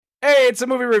Hey, it's a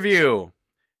movie review.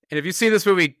 And if you see this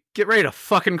movie, get ready to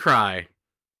fucking cry.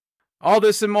 All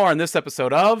this and more in this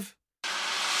episode of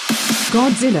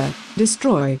Godzilla,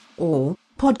 Destroy All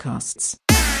Podcasts.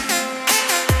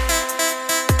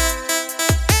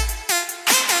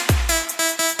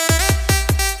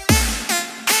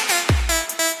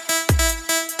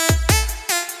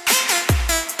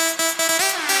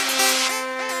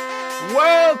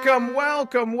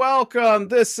 Welcome.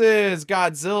 This is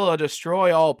Godzilla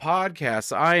Destroy All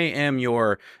Podcasts. I am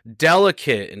your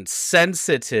delicate and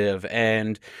sensitive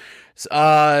and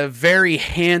very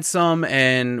handsome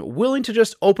and willing to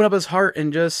just open up his heart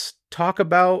and just talk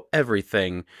about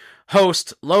everything.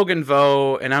 Host Logan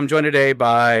Vo, and I'm joined today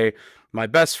by my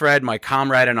best friend, my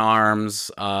comrade in arms,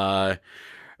 the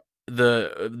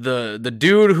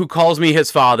dude who calls me his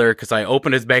father because I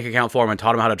opened his bank account for him and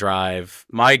taught him how to drive.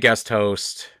 My guest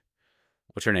host.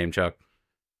 What's your name, Chuck?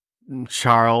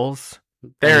 Charles.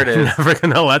 There it is. Never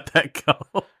gonna let that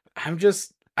go.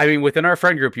 Within our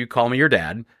friend group, you call me your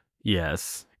dad.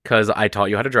 Yes. Because I taught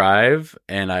you how to drive,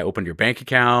 and I opened your bank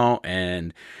account,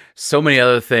 and so many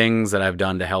other things that I've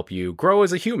done to help you grow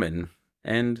as a human.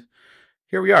 And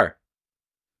here we are.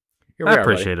 I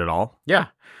appreciate it all. Yeah,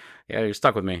 you're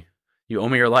stuck with me. You owe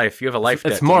me your life. You have a life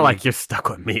debt. It's more like you're stuck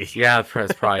with me. Yeah,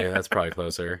 that's probably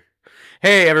closer.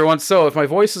 Hey, everyone. So if my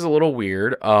voice is a little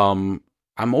weird, I'm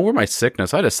over my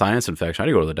sickness. I had a sinus infection. I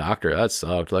had to go to the doctor. That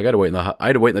sucked. Like I had to wait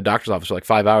in the doctor's office for like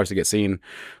 5 hours to get seen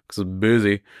because I was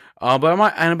busy. But I'm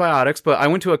on antibiotics. But I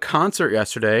went to a concert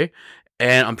yesterday,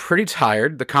 and I'm pretty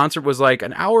tired. The concert was like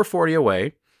an hour 40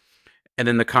 away, and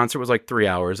then the concert was like 3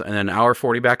 hours, and then an hour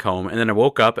 40 back home. And then I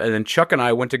woke up, and then Chuck and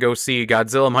I went to go see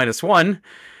Godzilla Minus One,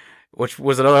 which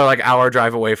was another like hour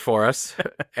drive away for us,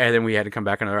 and then we had to come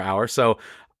back another hour. So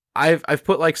I've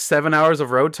put like 7 hours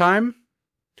of road time,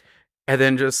 and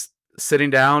then just sitting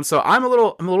down. So I'm a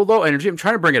little low energy. I'm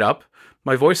trying to bring it up.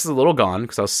 My voice is a little gone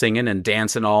because I was singing and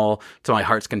dancing all to my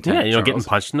heart's content. Yeah, getting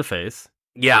punched in the face.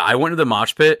 Yeah, I went to the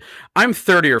mosh pit. I'm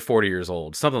 30 or 40 years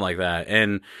old, something like that,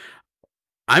 and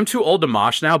I'm too old to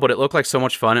mosh now. But it looked like so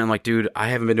much fun. And I'm like, dude, I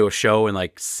haven't been to a show in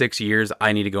like 6 years.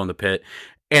 I need to go in the pit.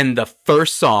 And the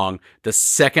first song, the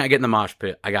second I get in the mosh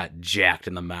pit, I got jacked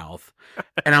in the mouth.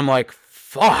 And I'm like,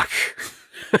 fuck.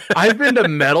 I've been to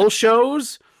metal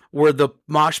shows where the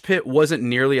mosh pit wasn't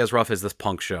nearly as rough as this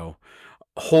punk show.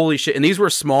 Holy shit. And these were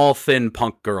small, thin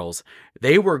punk girls.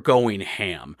 They were going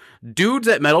ham. Dudes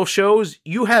at metal shows,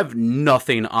 you have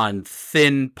nothing on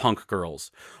thin punk girls.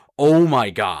 Oh my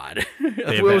God.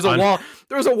 There was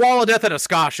a wall of death at a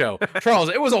ska show. Charles,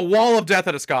 it was a wall of death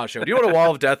at a ska show. Do you know what a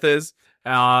wall of death is?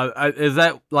 Is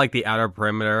that like the outer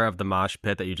perimeter of the mosh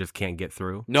pit that you just can't get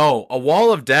through? No, a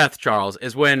wall of death, Charles,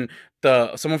 is when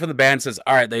someone from the band says,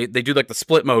 all right, they do like the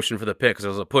split motion for the pit because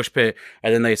there's a push pit,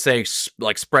 and then they say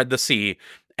like spread the C,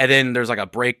 and then there's like a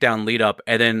breakdown lead up,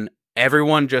 and then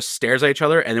everyone just stares at each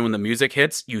other, and then when the music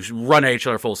hits, you run at each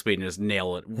other full speed and just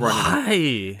nail it.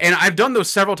 Why? And I've done those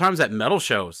several times at metal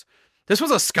shows. This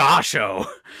was a ska show.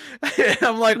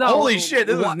 I'm like, holy shit,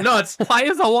 this is nuts. Why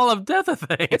is a wall of death a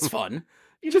thing? It's fun.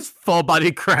 You just full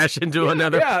body crash into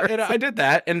another person. And I did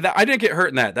that, and I didn't get hurt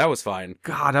in that. That was fine.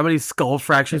 God, how many skull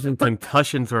fractures and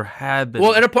concussions were had?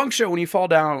 Well, at a punk show, when you fall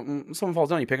down, someone falls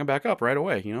down, you pick them back up right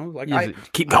away. You know,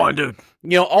 like keep going, dude.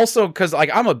 You know, also because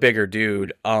like I'm a bigger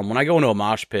dude. When I go into a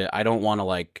mosh pit, I don't want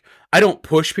to I don't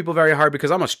push people very hard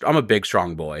because I'm a big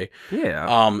strong boy.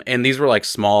 Yeah. And these were like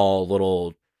small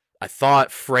little, I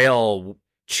thought frail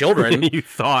children. You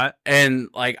thought. And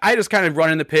like I just kind of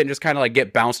run in the pit and just kind of like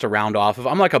get bounced around off of.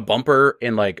 I'm like a bumper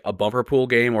in like a bumper pool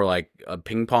game or like a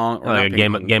ping pong or like a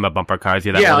game of bumper cars.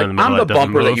 Yeah, like I'm the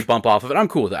bumper that you bump off of, and I'm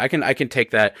cool with it. I can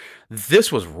take that.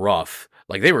 This was rough.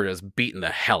 Like they were just beating the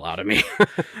hell out of me.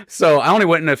 So I only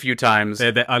went in a few times. They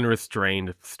had that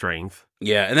unrestrained strength.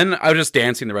 Yeah, and then I was just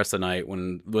dancing the rest of the night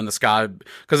when the ska,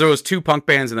 because there was 2 punk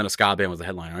bands and then a ska band was the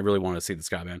headliner. I really wanted to see the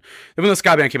ska band. And when the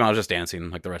ska band came out, I was just dancing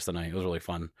like the rest of the night. It was really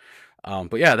fun.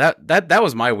 But yeah, that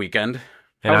was my weekend.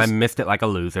 And I missed it like a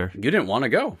loser. You didn't want to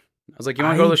go. I was like, you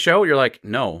want to go to the show? You're like,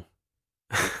 no.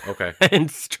 Okay. And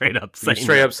straight up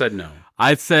said no.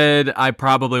 I said I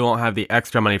probably won't have the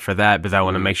extra money for that because I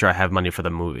want to make sure I have money for the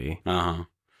movie. Uh-huh.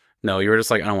 No, you were just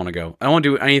like, I don't want to go. I don't want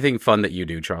to do anything fun that you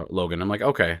do, Logan. I'm like,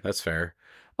 okay, that's fair.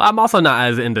 Well, I'm also not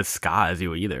as into ska as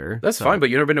you either. That's fine,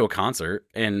 but you've never been to a concert,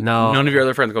 and none of your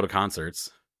other friends go to concerts.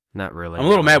 Not really. I'm a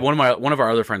little mad. One of our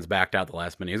other friends backed out the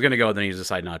last minute. He was going to go, then he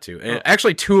decided not to. And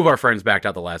actually, 2 of our friends backed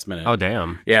out the last minute. Oh,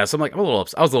 damn. Yeah, so I'm like, I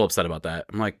was a little upset about that.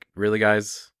 I'm like, really,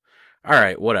 guys? All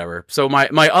right, whatever. So my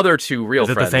other two real Is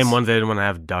it friends. the same ones they didn't want to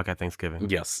have duck at Thanksgiving?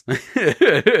 Yes.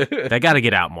 They got to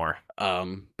get out more.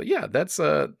 But yeah,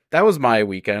 that was my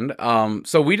weekend.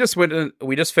 So we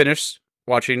just finished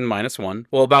watching Minus One.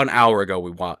 Well, about an hour ago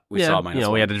we saw Minus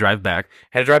One. We had to drive back.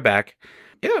 Had to drive back.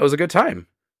 Yeah, it was a good time.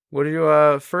 What did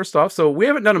you first off? So we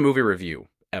haven't done a movie review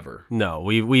ever. No,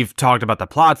 we've talked about the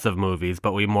plots of movies,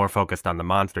 but we more focused on the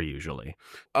monster usually.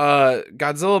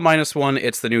 Godzilla Minus One.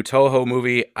 It's the new Toho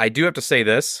movie. I do have to say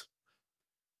this: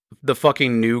 the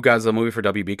fucking new Godzilla movie for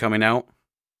WB coming out.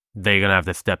 They're gonna have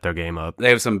to step their game up. They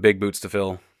have some big boots to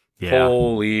fill. Yeah.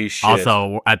 Holy shit.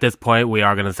 Also, at this point, we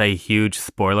are going to say huge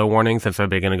spoiler warning since we're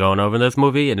beginning going over this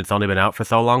movie, and it's only been out for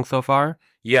so long so far.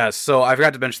 Yes, so I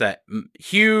forgot to mention that.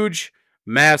 Huge,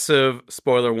 massive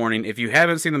spoiler warning. If you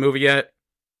haven't seen the movie yet,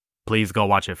 please go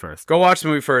watch it first. Go watch the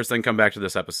movie first, then come back to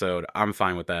this episode. I'm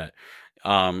fine with that.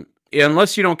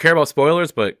 Unless you don't care about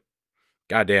spoilers, but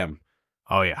goddamn.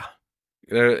 Oh, yeah.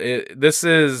 This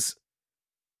is,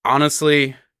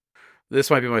 honestly,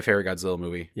 this might be my favorite Godzilla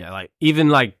movie. Yeah,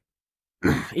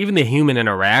 even the human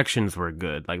interactions were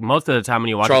good. Like, most of the time when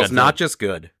you watch Charles, Godzilla, not just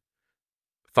good.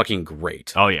 Fucking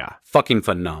great. Oh, yeah. Fucking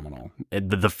phenomenal.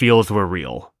 The feels were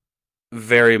real.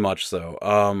 Very much so.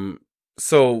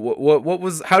 So what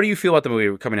was? How do you feel about the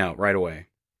movie coming out right away?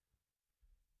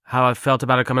 How I felt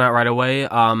about it coming out right away?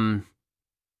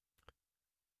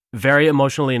 Very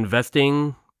emotionally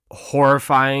investing,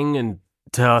 horrifying, and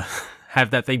to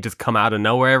have that thing just come out of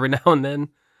nowhere every now and then.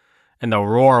 And the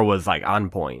roar was like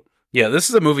on point. Yeah, this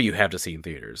is a movie you have to see in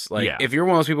theaters. Like, if you're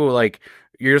one of those people who, like,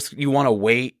 you want to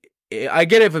wait. I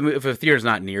get it if a theater's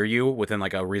not near you within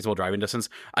like a reasonable driving distance.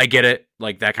 I get it.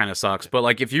 Like, that kind of sucks. But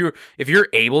like, if you're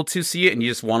able to see it and you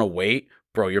just want to wait,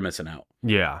 bro, you're missing out.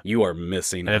 Yeah, you are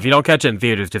missing out. If you don't catch it in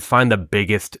theaters, just find the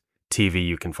biggest TV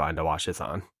you can find to watch this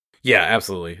on. Yeah,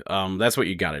 absolutely. That's what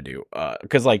you got to do.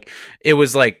 Because like it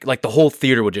was like the whole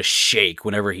theater would just shake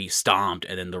whenever he stomped,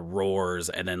 and then the roars,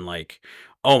 and then like,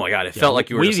 oh my god, it felt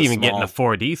like you were. We just didn't even get in the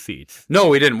 4D seats. No,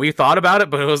 we didn't. We thought about it,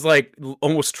 but it was like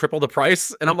almost triple the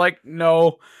price, and I'm like,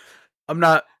 no, I'm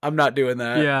not doing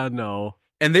that. Yeah, no.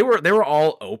 And they were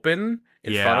all open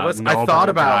in front of us.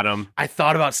 I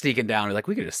thought about sneaking down. Like,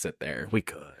 we could just sit there. We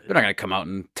could. They're not gonna come out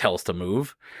and tell us to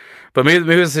move. But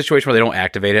maybe it's a situation where they don't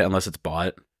activate it unless it's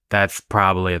bought. That's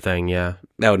probably a thing, yeah.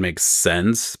 That would make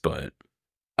sense, but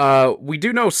we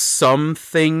do know some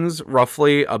things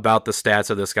roughly about the stats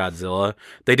of this Godzilla.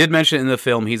 They did mention in the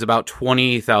film he's about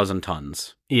 20,000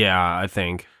 tons. Yeah, I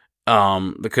think.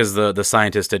 Because the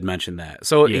scientist did mention that.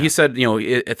 So he said,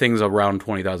 things around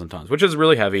 20,000 tons, which is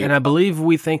really heavy. And I believe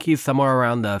we think he's somewhere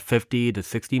around the 50 to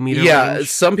 60 meter range.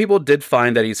 Some people did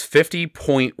find that he's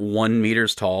 50.1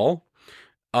 meters tall.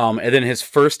 And then his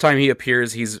first time he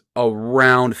appears, he's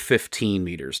around 15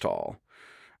 meters tall.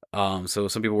 So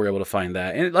some people were able to find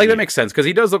that. And that makes sense, because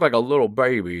he does look like a little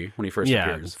baby when he first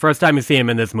appears. First time you see him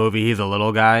in this movie, he's a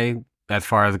little guy as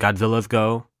far as Godzillas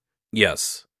go.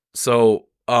 Yes. So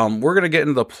we're going to get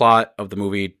into the plot of the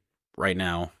movie right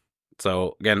now.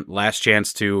 So again, last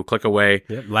chance to click away.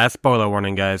 Yep, last spoiler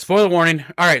warning, guys. Spoiler warning.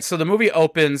 All right, so the movie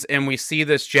opens and we see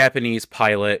this Japanese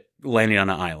pilot landing on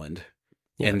an island.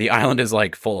 Yeah. And the island is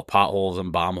like full of potholes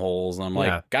and bomb holes. And I'm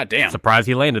like, God damn. Surprised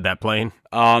he landed that plane.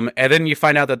 And then you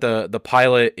find out that the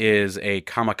pilot is a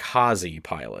kamikaze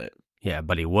pilot. Yeah,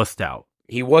 but he wussed out.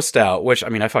 He wussed out, which, I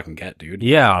mean, I fucking get, dude.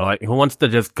 Yeah, like, who wants to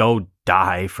just go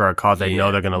die for a cause they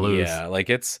know they're going to lose? Yeah, like,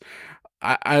 it's...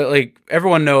 I like,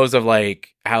 everyone knows of,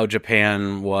 like, how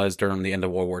Japan was during the end of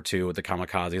World War II with the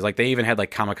kamikazes. Like, they even had, like,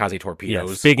 kamikaze torpedoes.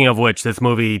 Yeah, speaking of which, this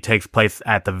movie takes place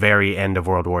at the very end of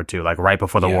World War II, like, right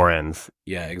before the war ends.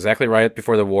 Yeah, exactly right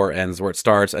before the war ends, where it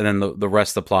starts, and then the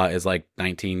rest of the plot is, like,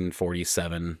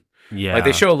 1947. Yeah. Like,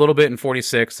 they show a little bit in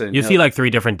 46. And you see, like, 3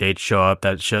 different dates show up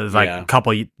that shows, like, a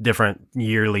couple different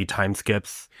yearly time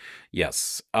skips.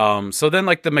 Yes. So then,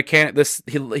 like, the mechanic,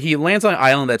 he lands on an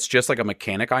island that's just like a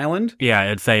mechanic island.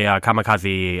 Yeah, it's a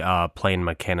kamikaze plane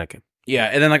mechanic. Yeah,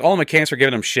 and then, like, all the mechanics are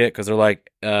giving him shit because they're like,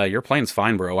 your plane's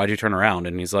fine, bro. Why'd you turn around?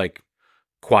 And he's like,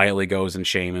 quietly goes in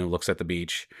shame and looks at the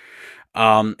beach.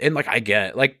 And, like, I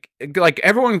get, like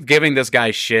everyone's giving this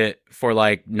guy shit for,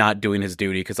 like, not doing his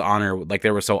duty because honor, like,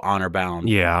 they were so honor bound.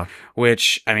 Yeah.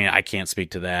 Which, I mean, I can't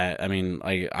speak to that. I mean,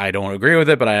 I don't agree with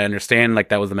it, but I understand, like,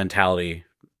 that was the mentality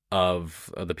of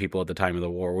the people at the time of the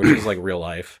war, which is like real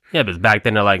life. Yeah, but back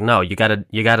then they're like, no, you gotta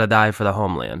die for the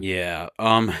homeland. Yeah.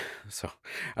 So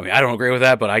I mean, I don't agree with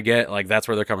that, but I get, like, that's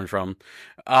where they're coming from.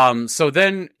 So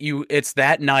then it's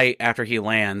that night after he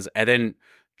lands, and then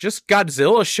just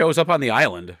Godzilla shows up on the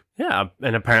island. Yeah,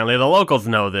 and apparently the locals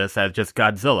know this as just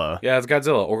Godzilla. Yeah, it's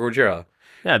Godzilla or Gojira.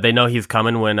 Yeah, they know he's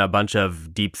coming when a bunch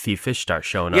of deep sea fish start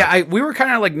showing up. Yeah, we were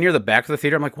kind of like near the back of the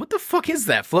theater. I'm like, what the fuck is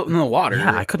that floating in the water?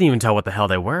 Yeah, I couldn't even tell what the hell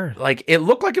they were. Like, it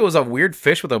looked like it was a weird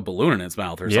fish with a balloon in its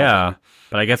mouth or something. Yeah,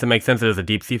 but I guess it makes sense that it's a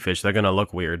deep sea fish. They're gonna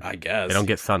look weird. I guess. They don't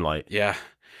get sunlight. Yeah.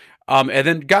 And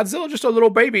then Godzilla, just a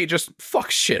little baby, just fucks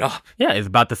shit up. Yeah, it's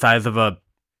about the size of a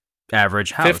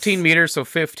average house. 15 meters, so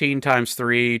 15 times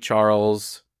 3,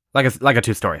 Charles. Like a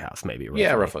 2-story house, maybe. Roughly.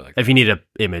 Yeah, roughly like that. If you need an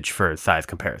image for size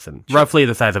comparison. Sure. Roughly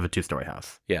the size of a 2-story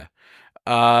house. Yeah.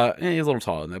 He's a little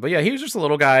taller than that. But yeah, he was just a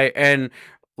little guy. And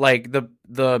like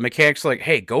the mechanics like,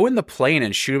 hey, go in the plane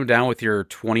and shoot him down with your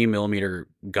 20 millimeter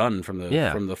gun from the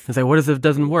He's like, what if it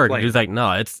doesn't work? plane. He's like,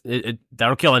 no, it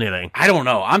that'll kill anything. I don't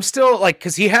know. I'm still like,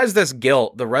 because he has this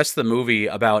guilt the rest of the movie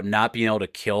about not being able to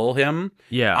kill him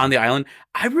on the island.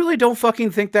 I really don't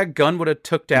fucking think that gun would have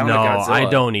took down the Godzilla. I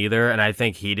don't either, and I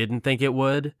think he didn't think it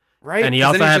would. Right. And he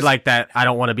also had like that I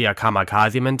don't want to be a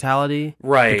kamikaze mentality.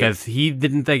 Right. Because he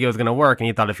didn't think it was going to work, and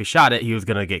he thought if he shot it, he was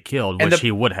going to get killed, which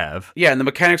he would have. Yeah, and the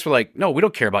mechanics were like, no, we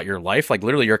don't care about your life. Like,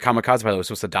 literally, you're a kamikaze pilot. We're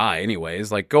supposed to die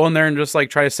anyways. Like, go in there and just,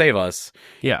 like, try to save us.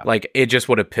 Yeah. Like, it just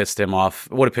would have pissed him off,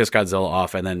 would have pissed Godzilla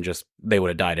off, and then just, they would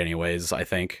have died anyways, I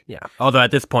think. Yeah. Although at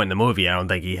this point in the movie, I don't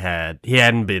think he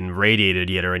hadn't been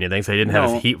radiated yet or anything, so he didn't have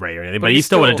his heat ray or anything, but he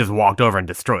still would have just walked over and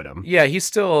destroyed him. Yeah, he's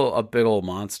still a big old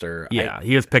monster. Yeah,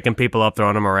 he was picking people up,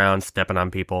 throwing them around, stepping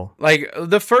on people. Like,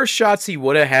 the first shots he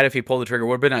would have had if he pulled the trigger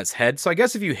would have been on his head, so I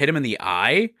guess if you hit him in the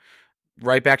eye,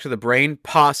 right back to the brain,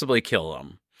 possibly kill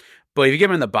him. But if you get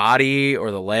him in the body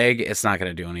or the leg, it's not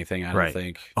going to do anything, I don't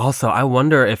think. Also, I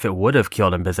wonder if it would have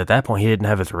killed him, because at that point, he didn't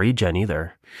have his regen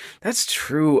either. That's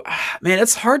true. Man,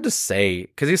 it's hard to say,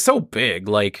 because he's so big,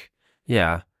 like...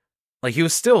 Yeah. Like, he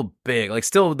was still big, like,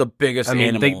 still the biggest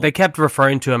animal. They kept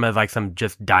referring to him as, like, some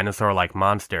just dinosaur-like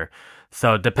monster.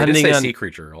 So, depending they did say on... sea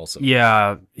creature, also.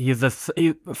 Yeah,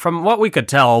 from what we could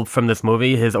tell from this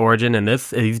movie, his origin in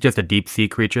this, he's just a deep-sea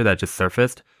creature that just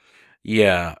surfaced.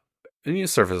 Yeah. And he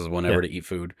surfaces whenever to eat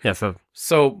food. Yeah,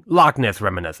 so Loch Ness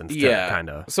reminiscence, kind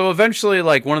of. So eventually,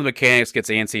 like, one of the mechanics gets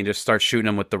antsy and just starts shooting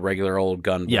him with the regular old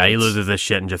gun bullets. Yeah, he loses his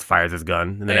shit and just fires his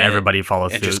gun. And then everybody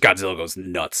follows suit. And just Godzilla goes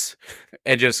nuts.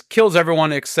 And just kills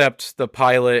everyone except the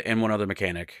pilot and one other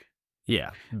mechanic.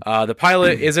 Yeah. The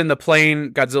pilot is in the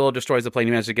plane. Godzilla destroys the plane.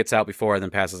 He manages to get out before and then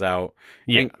passes out.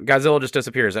 Yeah. And Godzilla just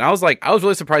disappears. And I was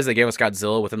really surprised they gave us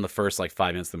Godzilla within the first, like,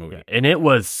 5 minutes of the movie. Yeah. And it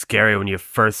was scary when you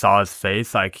first saw his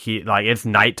face. Like, it's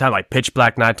nighttime, like pitch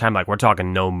black nighttime. Like, we're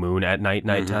talking no moon at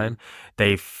nighttime.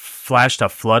 They flashed a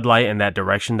floodlight in that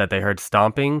direction that they heard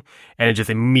stomping. And it just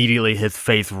immediately his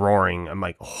face roaring. I'm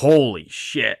like, holy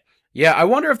shit. Yeah, I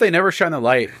wonder if they never shine the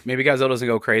light. Maybe Godzilla doesn't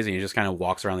go crazy and he just kind of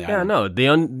walks around the island.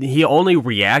 Yeah, no. He only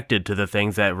reacted to the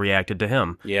things that reacted to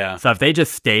him. Yeah. So if they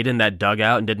just stayed in that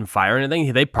dugout and didn't fire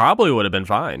anything, they probably would have been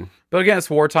fine. But again, it's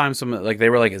wartime. So, like, they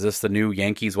were like, is this the new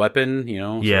Yankees weapon? You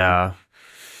know? Yeah.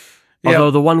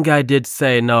 Although the one guy did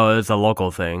say, no, it's a local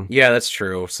thing. Yeah, that's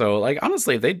true. So, like,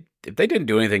 honestly, if they didn't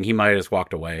do anything, he might have just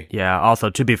walked away. Yeah. Also,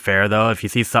 to be fair, though, if you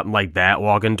see something like that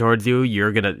walking towards you,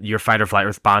 your fight or flight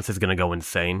response is gonna go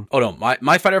insane. Oh no,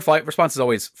 my fight or flight response is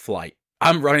always flight.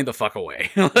 I'm running the fuck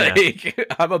away.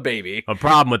 I'm a baby. The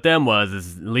problem with them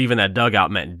is leaving that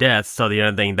dugout meant death. So the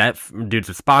other thing that dude's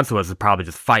response was probably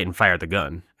just fight and fire the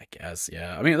gun. I guess,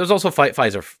 yeah. I mean, there's also fight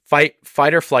or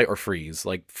flight or freeze.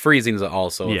 Like, freezing is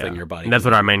also a thing in your body. And that's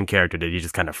what our main character did. He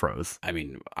just kind of froze. I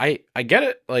mean, I get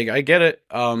it. Like, I get it.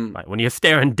 When you're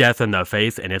staring death in the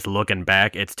face and it's looking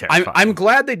back, it's terrifying. I'm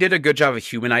glad they did a good job of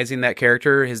humanizing that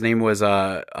character. His name was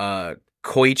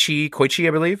Koichi,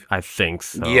 I believe. I think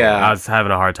so. Yeah, I was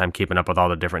having a hard time keeping up with all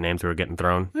the different names we were getting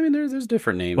thrown. I mean, there's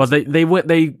different names. Well,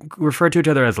 they refer to each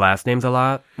other as last names a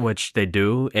lot, which they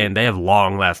do, and they have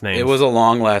long last names. It was a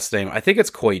long last name. I think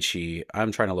it's Koichi.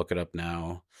 I'm trying to look it up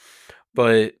now,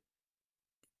 but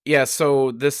yeah.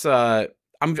 So this,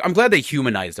 I'm glad they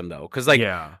humanized him though, because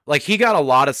like he got a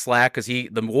lot of slack because the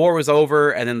war was over,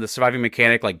 and then the surviving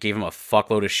mechanic like gave him a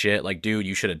fuckload of shit. Like, dude,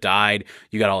 you should have died.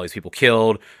 You got all these people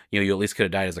killed. You know, you at least could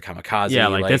have died as a kamikaze. Yeah,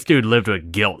 like this dude lived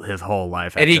with guilt his whole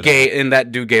life. And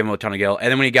that dude gave him a ton of guilt.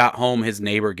 And then when he got home, his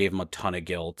neighbor gave him a ton of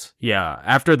guilt. Yeah,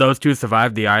 after those two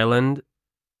survived the island,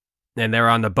 and they were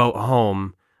on the boat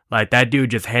home. Like, that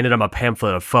dude just handed him a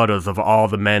pamphlet of photos of all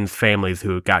the men's families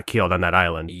who got killed on that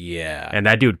island. Yeah. And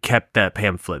that dude kept that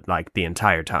pamphlet, like, the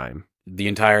entire time.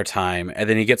 And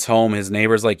then he gets home, his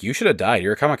neighbor's like, you should have died.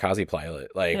 You're a kamikaze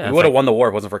pilot. Like, we would have won the war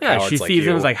if it wasn't for cowards like you. Yeah, she sees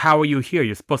him as like, how are you here?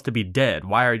 You're supposed to be dead.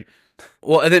 Why are you...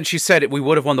 Well, and then she said, we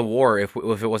would have won the war if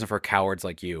it wasn't for cowards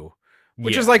like you.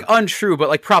 which is like untrue, but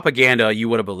like propaganda, you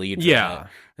would have believed. Yeah. That.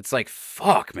 It's like,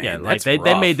 fuck, man. Yeah, like they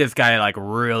made this guy like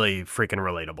really freaking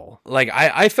relatable. Like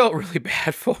I felt really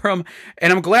bad for him,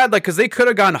 and I'm glad, like, because they could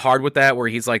have gone hard with that, where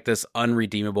he's like this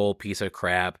unredeemable piece of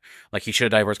crap, like he should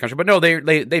have died for his country. But no,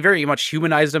 they very much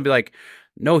humanized him. Be like,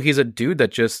 no, he's a dude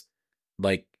that just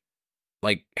like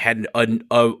had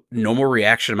a normal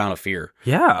reaction amount of fear.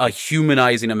 Yeah, a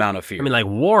humanizing amount of fear. I mean, like,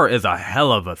 war is a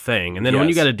hell of a thing, and then when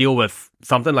you got to deal with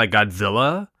something like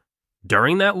Godzilla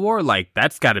during that war, like,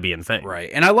 that's got to be insane.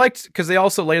 Right. And I liked, because they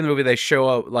also later in the movie, they show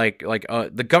up like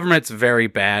the government's very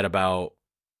bad about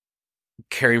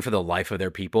caring for the life of their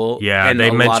people. Yeah, and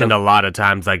they mentioned a lot of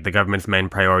times, like, the government's main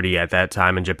priority at that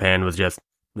time in Japan was just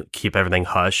keep everything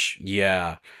hush.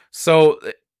 Yeah. So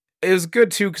it was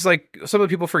good too, because like some of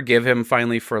the people forgive him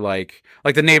finally for like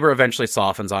the neighbor eventually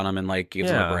softens on him and like gives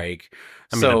him a break.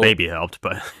 I mean, the baby helped,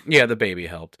 but yeah, the baby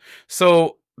helped.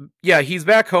 So yeah, he's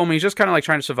back home. And he's just kind of like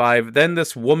trying to survive. Then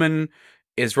this woman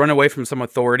is run away from some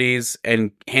authorities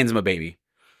and hands him a baby,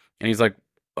 and he's like,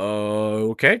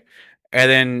 okay. And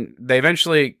then they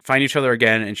eventually find each other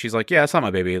again, and she's like, yeah, it's not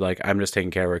my baby. Like, I'm just taking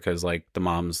care of her because like the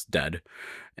mom's dead.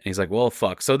 And he's like, well,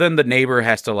 fuck. So then the neighbor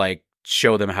has to like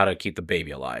show them how to keep the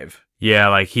baby alive. Yeah,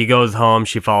 like he goes home,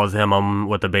 she follows him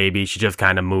with the baby. She just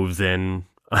kind of moves in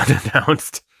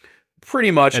unannounced.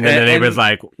 Pretty much. And then the neighbor's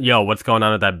like, yo, what's going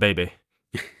on with that baby?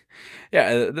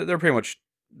 Yeah, they're pretty much,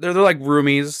 they're like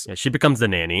roomies. Yeah, she becomes the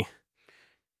nanny.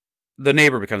 The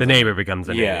neighbor becomes the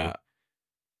nanny. Yeah.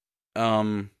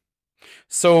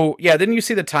 So yeah, then you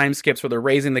see the time skips where they're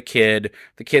raising the kid.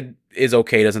 The kid is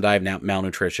okay, doesn't die of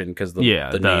malnutrition because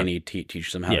the nanny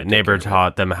teaches them how. Yeah, neighbor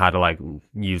taught them how to like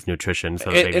use nutrition.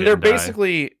 So and they're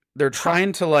basically they're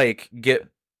trying to like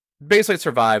basically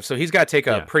survive. So he's got to take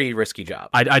a pretty risky job.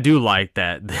 I do like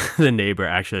that the neighbor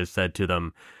actually said to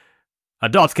them,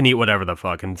 adults can eat whatever the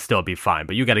fuck and still be fine,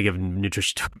 but you got to give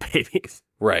nutrition to babies.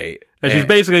 Right. And she's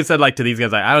basically said, like, to these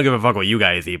guys, like, I don't give a fuck what you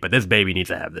guys eat, but this baby needs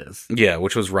to have this. Yeah,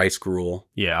 which was rice gruel.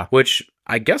 Yeah. Which,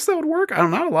 I guess that would work. I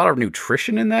don't know, a lot of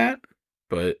nutrition in that,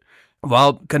 but...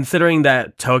 Well, considering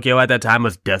that Tokyo at that time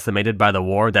was decimated by the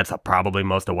war, that's probably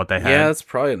most of what they had. Yeah, that's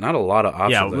probably not a lot of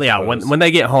options. Yeah, when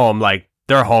they get home, like,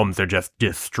 their homes are just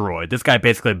destroyed. This guy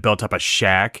basically built up a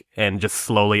shack and just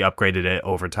slowly upgraded it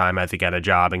over time as he got a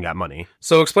job and got money.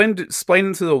 So explain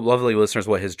to the lovely listeners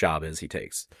what his job is he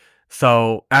takes.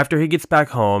 So after he gets back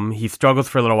home, he struggles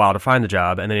for a little while to find the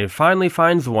job, and then he finally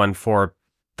finds one for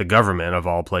the government of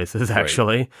all places,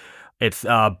 actually. Right. It's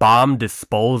a bomb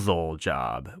disposal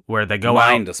job where they go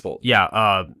mine disposal.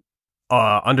 Yeah,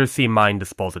 undersea mine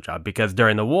disposal job, because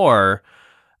during the war,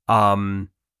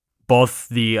 both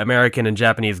the American and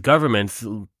Japanese governments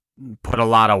put a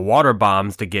lot of water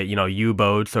bombs to get,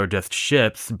 U-boats or just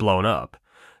ships blown up.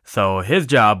 So his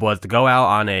job was to go out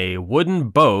on a wooden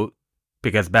boat,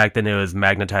 because back then it was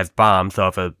magnetized bombs, so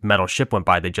if a metal ship went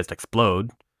by, they'd just explode.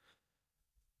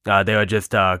 They would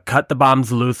just cut the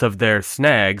bombs loose of their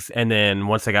snags, and then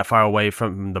once they got far away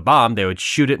from the bomb, they would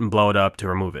shoot it and blow it up to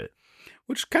remove it.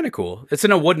 Which is kind of cool. It's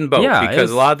in a wooden boat,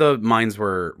 because a lot of the mines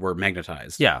were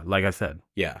magnetized. Yeah, like I said.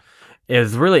 Yeah.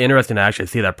 It's really interesting to actually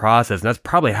see that process, and that's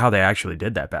probably how they actually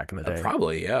did that back in the day.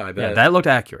 Probably, yeah, I bet. Yeah, that looked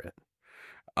accurate.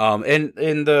 And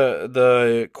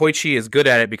the Koichi is good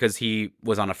at it because he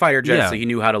was on a fighter jet, so he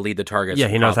knew how to lead the targets. Yeah,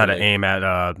 he knows how to aim at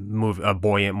a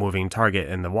buoyant moving target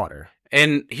in the water.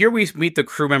 And here we meet the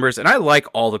crew members, and I like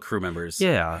all the crew members.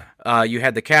 Yeah. You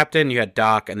had the captain, you had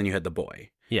Doc, and then you had the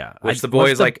boy. Yeah. Which the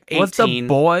boy is like 18. Was the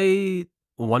boy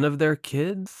one of their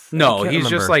kids? No, he's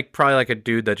just like probably like a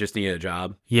dude that just needed a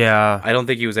job. Yeah. I don't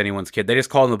think he was anyone's kid. They just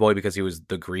called him the boy because he was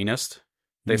the greenest.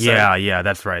 They said. Yeah,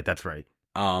 that's right.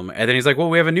 And then he's like, well,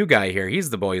 we have a new guy here. He's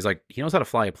the boy. He's like, he knows how to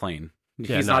fly a plane.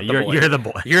 He's not the boy. You're the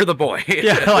boy. You're the boy.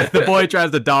 Yeah, like the boy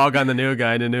tries to dog on the new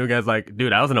guy, and the new guy's like,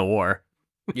 dude, I was in a war.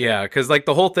 Yeah, because like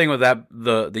the whole thing with that,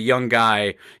 the young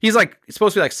guy, he's like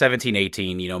supposed to be like 17,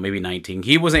 18, maybe 19.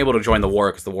 He wasn't able to join the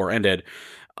war because the war ended.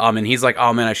 And he's like,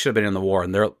 oh man, I should have been in the war.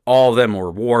 And all of them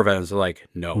were war veterans. They're like,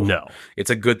 no, it's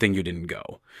a good thing you didn't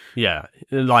go. Yeah,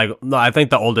 like I think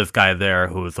the oldest guy there,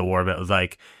 who was a war vet, was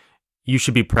like, you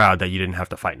should be proud that you didn't have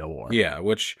to fight no war. Yeah,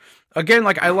 which again,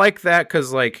 like I like that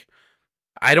because like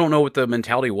I don't know what the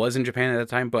mentality was in Japan at the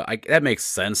time, but that makes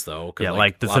sense though. Yeah,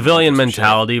 like the civilian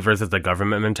mentality versus the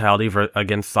government mentality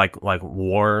against like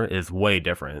war is way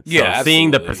different. So yeah,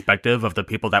 seeing the perspective of the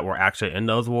people that were actually in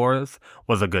those wars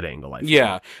was a good angle.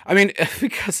 Yeah, I mean,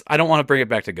 because I don't want to bring it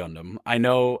back to Gundam. I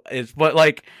know but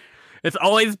like. It's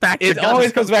always back to Gundam. It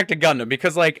always comes back to Gundam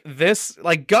because, like,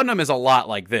 Gundam is a lot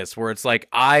like this, where it's, like,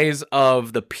 eyes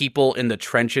of the people in the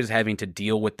trenches having to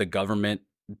deal with the government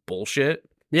bullshit.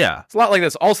 Yeah. It's a lot like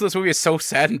this. Also, this movie is so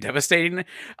sad and devastating.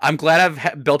 I'm glad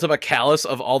I've built up a callus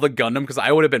of all the Gundam because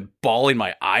I would have been bawling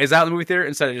my eyes out in the movie theater.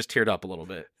 Instead, I just teared up a little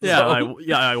bit. Yeah, So-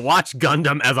 I watch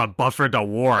Gundam as a buffer to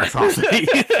war.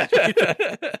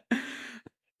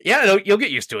 Yeah, you'll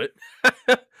get used to it.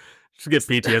 Just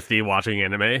get PTSD watching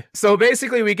anime. So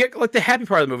basically, we get like the happy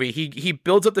part of the movie. He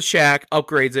builds up the shack,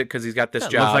 upgrades it because he's got this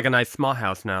It job. looks like a nice small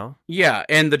house now. Yeah,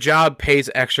 and the job pays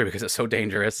extra because it's so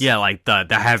dangerous. Yeah, like the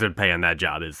hazard pay on that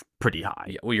job is pretty high.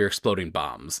 Yeah, well, you're exploding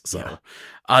bombs. So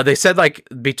they said like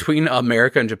between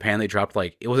America and Japan, they dropped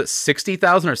like, was it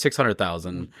 60,000 or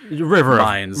 600,000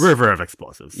 mines? River of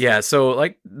explosives. Yeah, so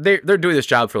like they're doing this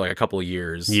job for like a couple of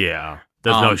years. Yeah.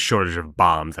 There's no shortage of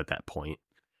bombs at that point.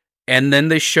 And then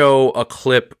they show a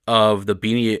clip of the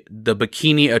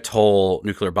Bikini Atoll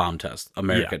nuclear bomb test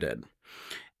America did.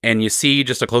 And you see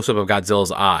just a close-up of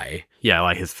Godzilla's eye. Yeah,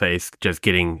 like his face just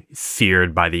getting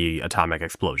seared by the atomic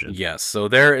explosion. Yes, so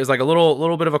there is like a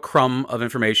little bit of a crumb of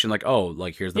information, like, oh,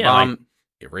 like here's the bomb.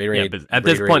 But at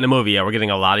this point in the movie, we're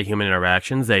getting a lot of human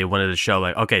interactions. They wanted to show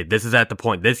like, okay, this is at the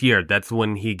point this year. That's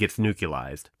when he gets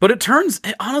nuclearized. But it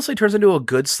honestly turns into a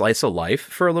good slice of life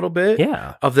for a little bit.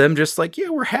 Yeah. Of them just like, yeah,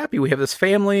 we're happy. We have this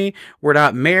family. We're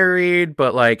not married,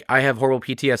 but like I have horrible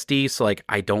PTSD. So like,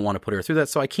 I don't want to put her through that.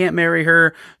 So I can't marry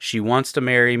her. She wants to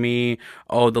marry me.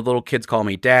 Oh, the little kids call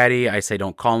me daddy. I say,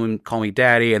 don't call me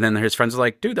daddy. And then his friends are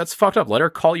like, dude, that's fucked up. Let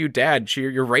her call you dad.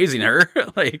 You're raising her.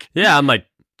 Like, yeah, I'm like,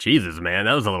 Jesus, man,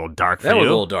 that was a little dark for you. That was a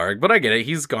little dark, but I get it.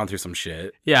 He's gone through some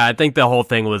shit. Yeah, I think the whole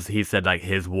thing was he said, like,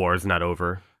 his war's not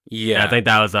over. Yeah. And I think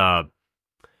that was a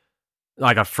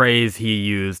phrase he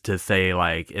used to say,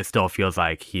 like, it still feels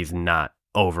like he's not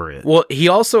over it. Well, he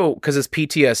also, because his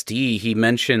PTSD, he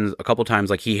mentions a couple times,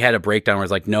 like, he had a breakdown where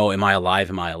he's like, no, am I alive?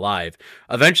 Am I alive?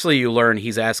 Eventually, you learn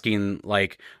he's asking,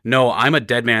 like, no, I'm a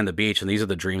dead man on the beach, and these are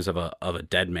the dreams of a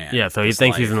dead man. Yeah, so he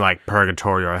thinks he's in, like,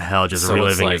 purgatory or hell, just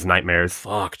reliving his nightmares.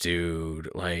 Fuck, dude.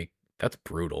 Like, that's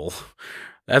brutal.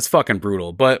 That's fucking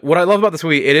brutal. But what I love about this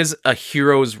movie, it is a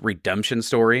hero's redemption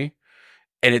story.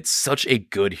 And it's such a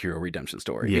good hero redemption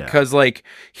story because like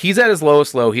he's at his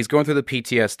lowest low. He's going through the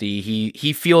PTSD.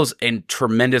 He feels in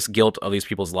tremendous guilt of these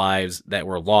people's lives that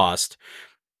were lost.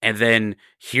 And then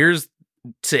here's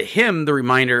to him the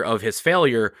reminder of his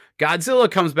failure. Godzilla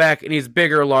comes back and he's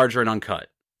bigger, larger, and uncut.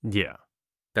 Yeah.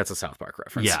 That's a South Park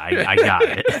reference. Yeah, I got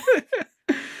it.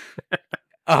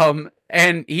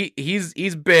 And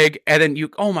he's big, and then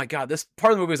oh my god, this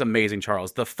part of the movie is amazing,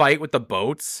 Charles. The fight with the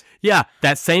boats. Yeah,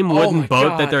 that same wooden boat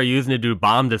God. that they're using to do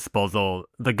bomb disposal,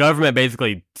 the government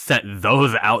basically sent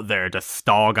those out there to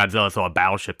stall Godzilla so a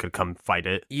battleship could come fight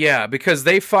it. Yeah, because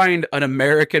they find an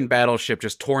American battleship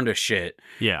just torn to shit.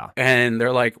 Yeah. And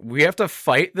they're like, we have to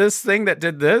fight this thing that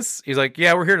did this? He's like,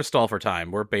 yeah, we're here to stall for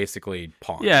time. We're basically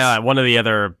pawns. Yeah, one of the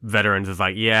other veterans is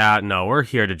like, yeah, no, we're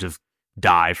here to just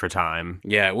die for time.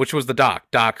 Yeah, which was the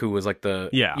Doc, who was like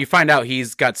you find out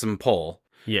he's got some pull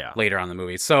later on in the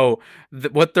movie. So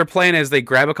what their plan is, they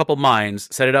grab a couple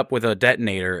mines, set it up with a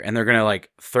detonator, and they're gonna like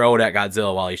throw it at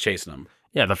Godzilla while he's chasing them.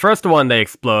 Yeah, the first one they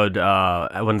explode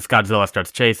when Godzilla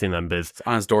starts chasing them. It's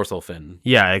on his dorsal fin.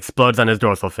 Yeah, it explodes on his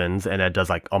dorsal fins, and it does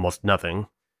like almost nothing.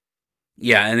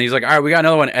 Yeah, and he's like, all right, we got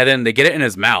another one. And then they get it in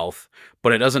his mouth,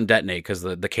 but it doesn't detonate because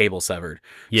the cable's severed.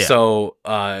 Yeah. So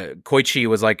Koichi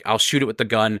was like, I'll shoot it with the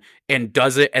gun, and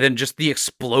does it. And then just the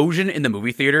explosion in the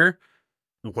movie theater.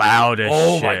 Loud as shit.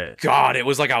 Oh my god, it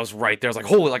was like I was right there. I was like,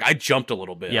 holy, like I jumped a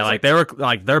little bit. Yeah, like they were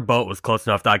like their boat was close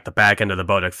enough that like the back end of the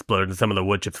boat exploded and some of the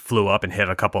wood chips flew up and hit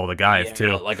a couple of the guys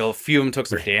too. Like a few of them took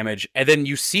some damage. And then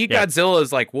you see Godzilla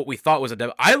is like what we thought was a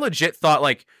devil. I legit thought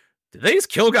like, did they just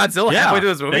kill Godzilla halfway through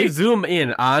this movie? They zoom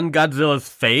in on Godzilla's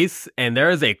face and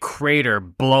there is a crater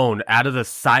blown out of the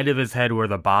side of his head where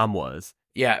the bomb was.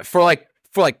 Yeah, for like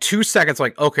 2 seconds,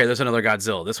 like, okay, there's another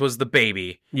Godzilla. This was the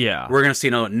baby. Yeah. We're gonna see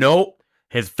another. Nope.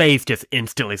 His face just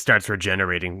instantly starts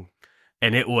regenerating,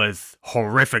 and it was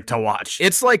horrific to watch.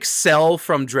 It's like Cell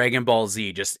from Dragon Ball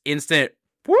Z, just instant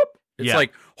whoop. It's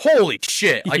like, holy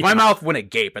shit. Like my mouth went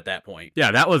agape at that point.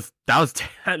 Yeah, that was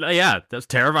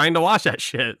terrifying to watch that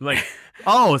shit. Like,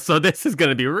 oh, so this is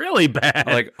gonna be really bad.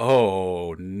 Like,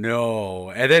 oh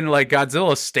no. And then like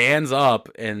Godzilla stands up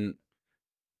and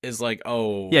is like,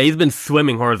 oh. Yeah, he's been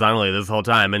swimming horizontally this whole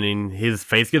time. I mean, his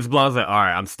face gets blown. I was like, all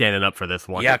right, I'm standing up for this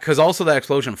one. Yeah, because also that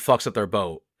explosion fucks up their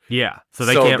boat. Yeah, so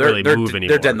they can't really move anymore.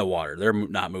 They're dead in the water. They're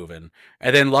not moving.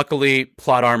 And then luckily,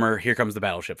 plot armor, here comes the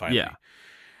battleship finally. Yeah.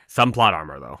 Some plot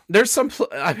armor, though. There's some,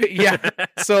 yeah.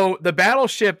 So the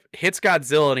battleship hits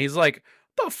Godzilla, and he's like,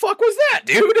 the fuck was that,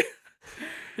 dude?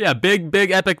 Yeah, big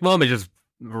epic moment. Just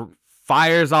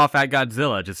fires off at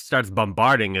Godzilla. Just starts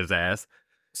bombarding his ass.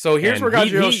 So here's And where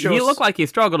Godzilla shows... he looked like he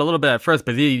struggled a little bit at first,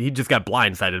 but he just got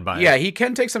blindsided by it. Yeah, he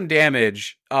can take some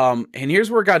damage. And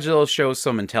here's where Godzilla shows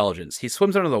some intelligence. He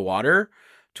swims under the water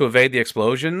to evade the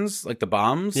explosions, like the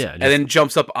bombs, and then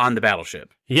jumps up on the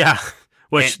battleship. Yeah,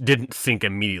 which didn't sink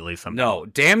immediately somehow. No,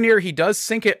 damn near he does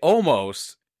sink it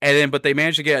almost, but they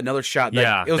managed to get another shot.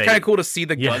 It was kind of cool to see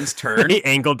the guns turn. They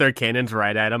angled their cannons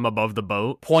right at him above the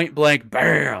boat. Point blank,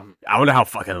 bam! I wonder how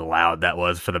fucking loud that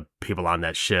was for the people on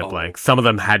that ship. Like, some of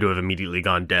them had to have immediately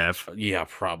gone deaf. Yeah,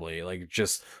 probably. Like,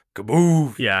 just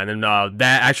kaboof! Yeah, and then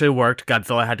that actually worked.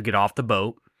 Godzilla had to get off the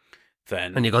boat.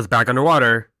 And he goes back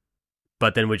underwater.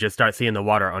 But then we just start seeing the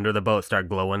water under the boat start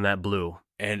glowing that blue.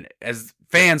 And as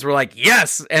fans were like,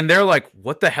 yes! And they're like,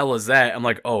 what the hell is that? I'm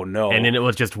like, oh no. And then it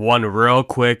was just one real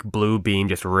quick blue beam,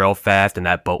 just real fast, and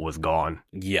that boat was gone.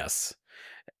 Yes.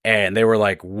 And they were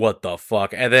like, what the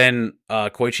fuck? And then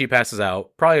Koichi passes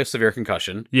out, probably a severe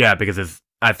concussion. Yeah, because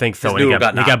I think so. He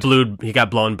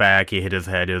got blown back, he hit his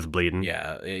head, it was bleeding.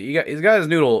 Yeah, he's got his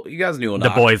noodle.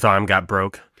 The boy's arm got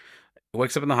broke. He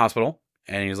wakes up in the hospital.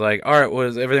 And he's like, all right,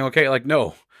 was everything okay? Like,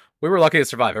 no, we were lucky to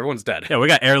survive. Everyone's dead. Yeah, we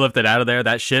got airlifted out of there.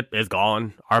 That ship is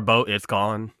gone. Our boat is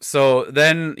gone. So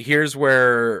then here's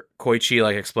where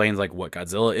Koichi explains what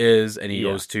Godzilla is. And he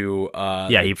goes to...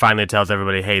 he finally tells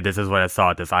everybody, hey, this is what I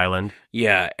saw at this island.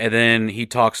 Yeah, and then he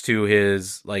talks to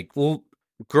his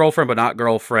girlfriend, but not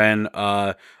girlfriend,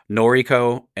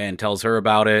 Noriko, and tells her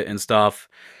about it and stuff.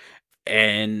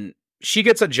 And... she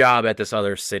gets a job at this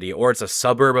other city, or it's a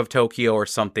suburb of Tokyo or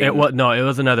something. It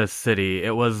was another city.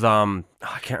 It was I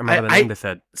can't remember the name they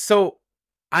said. So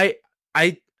I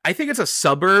think it's a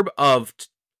suburb of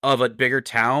a bigger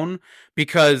town,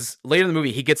 because later in the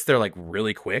movie he gets there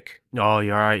really quick. Oh,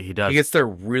 you're right, he does. He gets there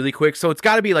really quick, so it's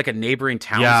got to be a neighboring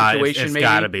town situation. It's maybe.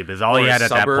 Got to be, because all he had at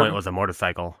that point was a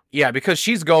motorcycle. Yeah, because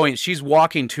she's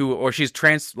walking to, or she's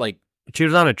she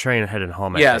was on a train heading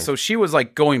home. Yeah, so she was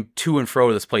going to and fro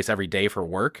to this place every day for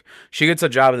work. She gets a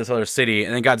job at this other city,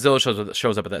 and then Godzilla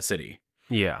shows up at that city.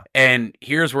 Yeah. And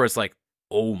here's where it's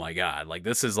oh my god,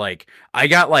 this is I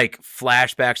got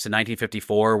flashbacks to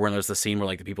 1954 when there's the scene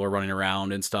where the people are running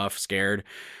around and stuff, scared.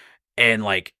 And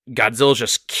Godzilla's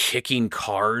just kicking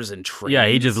cars and trains. Yeah,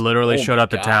 he just literally showed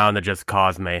up to town to just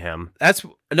cause mayhem. That's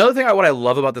another thing what I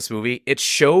love about this movie. It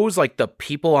shows the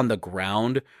people on the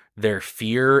ground, their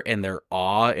fear and their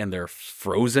awe and their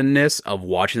frozenness of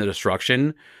watching the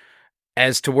destruction,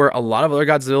 as to where a lot of other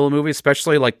Godzilla movies,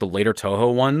 especially the later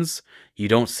Toho ones, you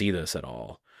don't see this at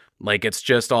all. It's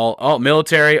just all,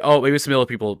 military. Oh, maybe some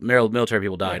military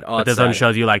people died. Oh, but this one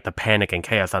shows you the panic and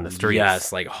chaos on the streets.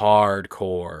 Yes,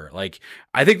 hardcore.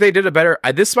 I think they did a better.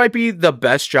 This might be the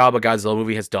best job a Godzilla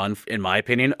movie has done, in my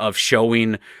opinion, of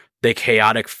showing the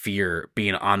chaotic fear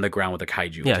being on the ground with a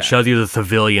kaiju. Yeah, it shows you the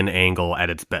civilian angle at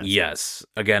its best. Yes.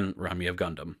 Again, remind me of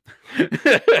Gundam.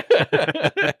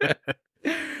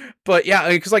 But yeah,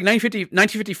 because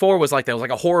 1954 was that was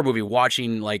a horror movie,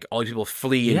 watching all these people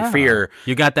flee in fear.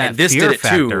 You got that this fear did it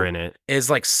factor too. in it.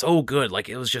 Is so good.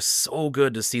 It was just so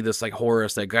good to see this horror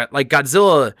thing.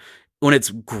 Godzilla, when it's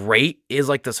great,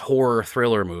 is this horror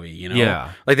thriller movie,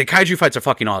 Yeah. The kaiju fights are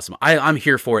fucking awesome. I'm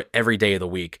here for it every day of the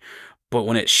week. But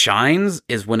when it shines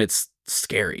is when it's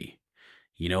scary,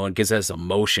 and gives us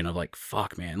emotion of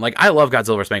fuck, man. I love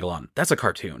Godzilla vs. Megalon. That's a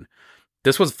cartoon.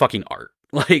 This was fucking art.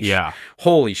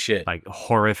 Holy shit.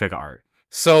 Horrific art.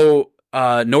 So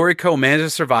Noriko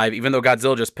manages to survive, even though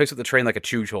Godzilla just picks up the train like a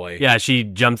chew toy. Yeah, she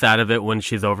jumps out of it when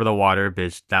she's over the water,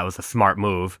 bitch. That was a smart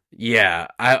move. Yeah,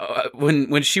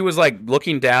 when she was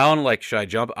looking down, should I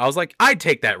jump? I was like, I'd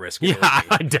take that risk. Yeah,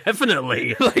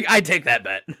 definitely. I'd take that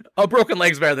bet. A broken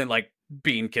leg's better than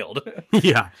being killed.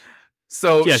 Yeah.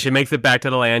 So yeah, she makes it back to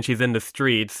the land. She's in the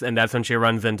streets, and that's when she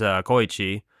runs into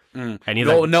Koichi. And he's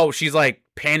she's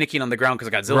panicking on the ground because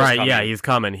Godzilla's coming. Yeah, he's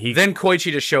coming. Then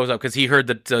Koichi just shows up because he heard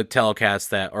the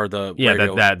telecast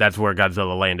radio. That's where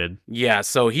Godzilla landed. Yeah,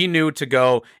 so he knew to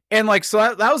go, and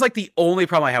so that was the only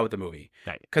problem I had with the movie,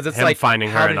 because it's him finding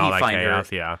her how and did all he that find chaos.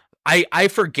 her? Yeah, I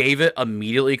forgave it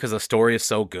immediately because the story is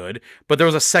so good, but there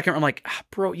was a second where I'm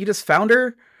bro, you just found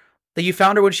her. That you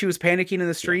found her when she was panicking in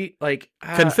the street,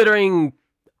 considering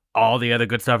all the other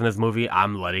good stuff in this movie,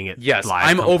 I'm letting it slide.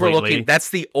 I'm completely. overlooking. That's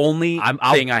the only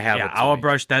thing I have. Yeah, with I'll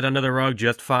brush that under the rug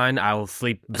just fine. I will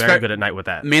sleep very good at night with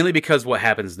that. Mainly because what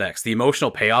happens next, the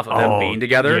emotional payoff of them being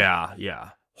together. Yeah.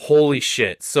 Holy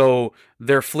shit! So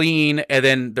they're fleeing, and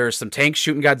then there's some tanks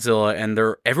shooting Godzilla, and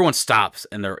everyone stops,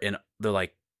 and they're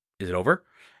like, "Is it over?"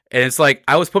 And it's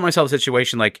I was putting myself in a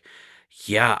situation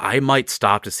yeah, I might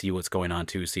stop to see what's going on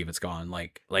too, see if it's gone.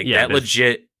 Like Yeah, that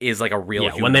legit is like a real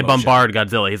human when they emotion. bombard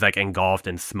Godzilla, he's like engulfed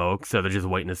in smoke, so they're just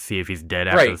waiting to see if he's dead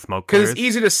after the Right. smoke Because clears. it's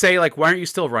easy to say, like, why aren't you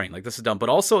still running? Like, this is dumb. But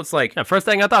also, it's like, Yeah, first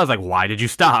thing I thought was like, why did you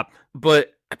stop?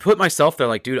 but I put myself there,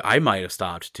 like, dude, I might have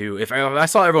stopped too. If I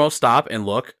saw everyone else stop and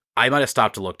look, I might have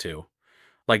stopped to look too.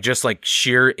 Like, just like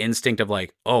sheer instinct of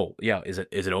like, oh, yeah, is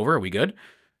it over? Are we good?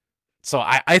 So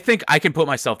I think I can put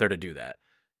myself there to do that.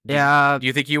 Yeah, Do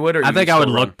you think you would? Or I you think would I would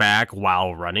still look run? back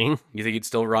while running. You think you'd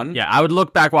still run? Yeah, I would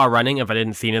look back while running. If I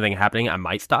didn't see anything happening, I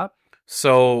might stop.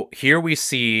 So here we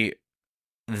see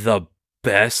the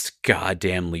best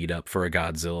goddamn lead up for a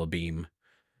Godzilla beam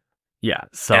Yeah,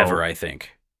 so ever, I think.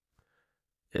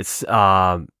 it's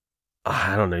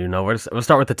I don't even know where to start. We'll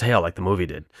start with the tail, like the movie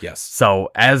did. Yes. So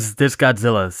as this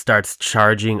Godzilla starts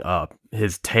charging up,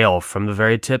 his tail from the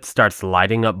very tip starts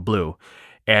lighting up blue.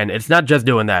 And it's not just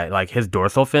doing that. Like his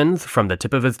dorsal fins from the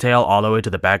tip of his tail all the way to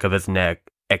the back of his neck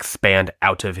expand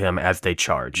out of him as they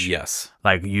charge. Yes.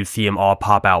 Like you see them all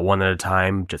pop out one at a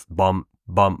time, just bump,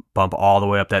 bump, bump all the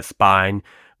way up that spine,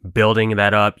 building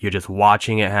that up. You're just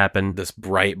watching it happen. This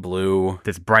bright blue.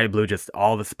 This bright blue, just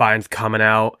all the spines coming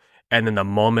out. And then the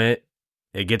moment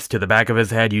it gets to the back of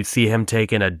his head, you see him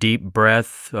taking a deep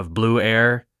breath of blue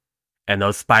air. And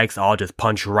those spikes all just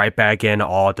punch right back in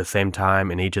all at the same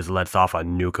time. And he just lets off a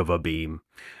nuke of a beam.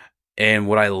 And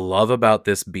what I love about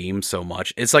this beam so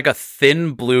much, it's like a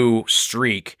thin blue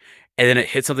streak, and then it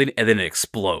hits something, and then it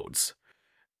explodes.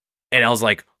 And I was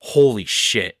like, holy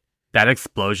shit. That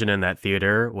explosion in that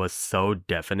theater was so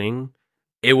deafening.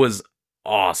 It was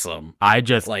awesome. I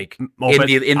just Like, opened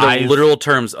in the eyes. literal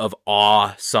terms of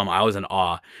awesome, I was in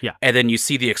awe. Yeah. And then you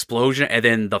see the explosion, and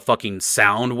then the fucking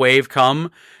sound wave come,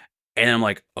 and I'm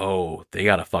like, oh, they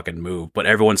gotta fucking move. But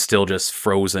everyone's still just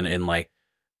frozen in, like,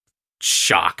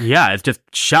 shock. Yeah, it's just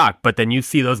shock. But then you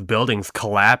see those buildings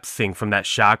collapsing from that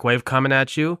shock wave coming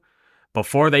at you.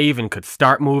 Before they even could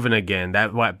start moving again,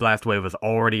 that blast wave was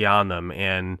already on them.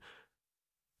 And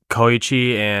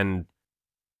Koichi and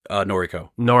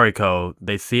Noriko,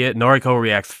 they see it. Noriko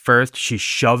reacts first. She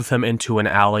shoves him into an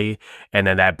alley, and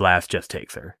then that blast just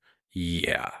takes her.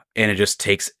 Yeah. And it just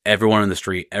takes everyone in the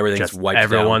street. Everything's Just wiped down.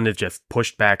 everyone is just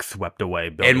pushed back, swept away.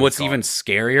 And buildings what's gone. even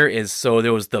scarier is so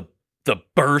there was the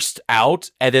burst out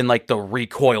and then like the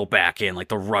recoil back in, like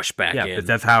the rush back yeah, in.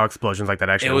 that's how explosions like that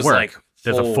actually It was work. like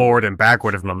There's a forward and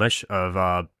backward of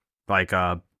and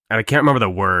I can't remember the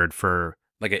word for.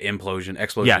 like an implosion,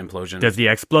 Yeah, implosion. There's the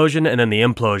explosion and then the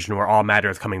implosion where all matter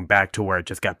is coming back to where it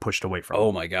just got pushed away from.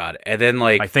 Oh my god. And then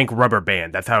like I think rubber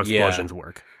band. That's how Yeah. explosions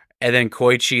work. and then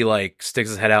Koichi like sticks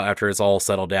his head out after it's all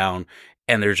settled down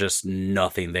and there's just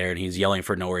nothing there and he's yelling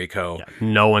for Noriko. Yeah,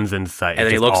 no one's in sight. And then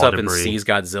It's he just looks all up and debris. sees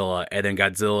Godzilla and then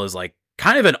Godzilla is like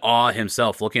kind of in awe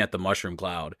himself looking at the mushroom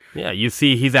cloud. Yeah, you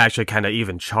see he's actually kind of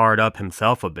even charred up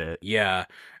himself a bit. Yeah.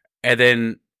 And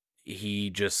then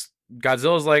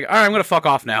Godzilla's like, all right, I'm going to fuck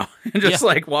off now. And just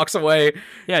like walks away.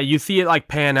 Yeah, you see it like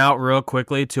pan out real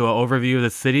quickly to an overview of the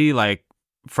city, like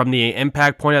from the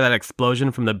impact point of that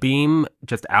explosion from the beam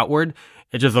just outward.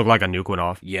 It just looked like a nuke went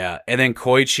off. Yeah. And then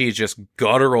Koichi is just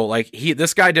guttural. Like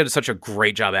this guy did such a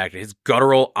great job acting. He's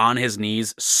guttural on his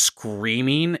knees,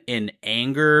 screaming in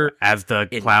anger. As the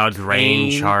in clouds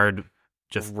rain, pain, charred,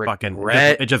 just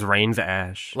regret. it just rains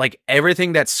ash. Like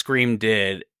everything that Scream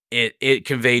did, it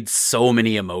conveyed so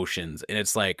many emotions. And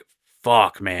it's like,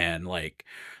 fuck, man. Like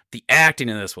the acting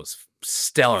in this was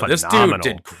stellar. Phenomenal. This dude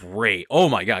did great. Oh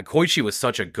my god, Koichi was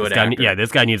such a good actor.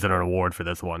 This guy needs an award for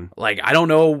this one. Like I don't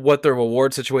know what the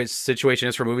reward situation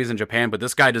is for movies in Japan, but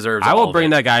this guy deserves. I all will of bring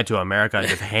it. that guy to America and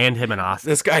just hand him an Oscar.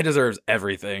 This guy deserves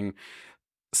everything.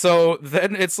 So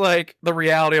then it's like the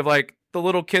reality of like the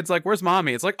little kid's like, "Where's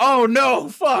mommy?" It's like, "Oh no,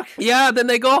 fuck." Yeah, then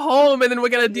they go home, and then we're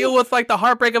gonna deal with like the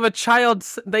heartbreak of a child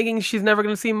thinking she's never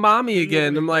gonna see mommy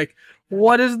again. I'm like,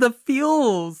 what is the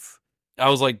feels? I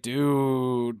was like,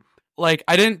 dude. Like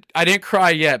I didn't cry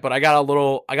yet, but I got a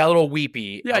little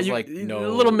weepy. Yeah, I was like, no,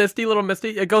 a little misty.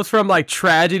 It goes from like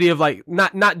tragedy of like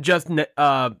not just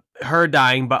her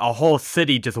dying, but a whole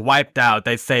city just wiped out.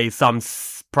 They say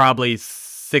probably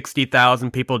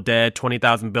 60,000 people dead,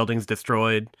 20,000 buildings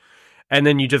destroyed, and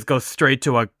then you just go straight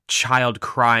to a child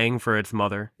crying for its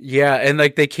mother. Yeah, and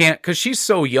like they can't because she's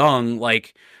so young.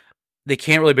 Like they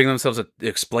can't really bring themselves to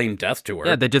explain death to her.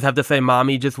 Yeah, they just have to say,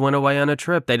 "Mommy just went away on a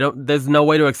trip." There's no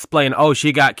way to explain. Oh,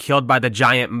 she got killed by the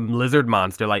giant lizard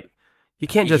monster. Like, you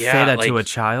can't just say that to a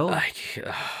child. Like,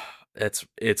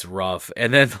 it's rough.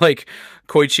 And then like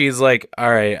Koichi's like, "All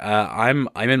right, I'm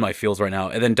in my feels right now."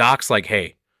 And then Doc's like,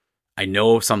 "Hey, I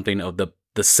know something of the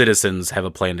the citizens have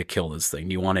a plan to kill this thing.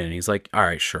 Do you want it? And he's like, all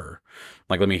right, sure.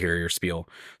 Like, let me hear your spiel.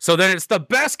 So then it's the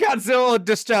best Godzilla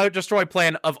destroy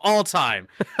plan of all time.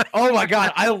 Oh my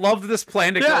god, I love this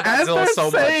plan to kill Godzilla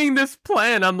so much. Saying this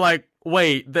plan, I'm like,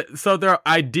 wait, so their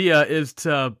idea is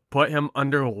to put him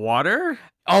underwater?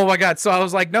 Oh my god. So I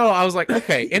was like,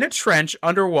 okay, in a trench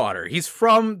underwater. He's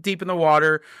from deep in the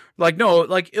water. Like, no,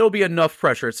 like it'll be enough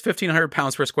pressure. It's 1,500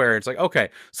 pounds per square. It's like, okay.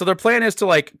 So their plan is to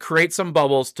like create some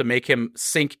bubbles to make him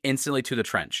sink instantly to the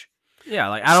trench. Yeah,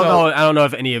 like I don't know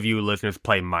if any of you listeners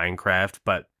play Minecraft,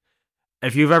 but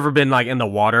if you've ever been like in the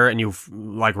water and you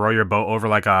like row your boat over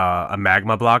like a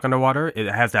magma block underwater,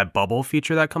 it has that bubble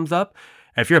feature that comes up.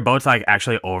 If your boat's like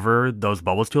actually over those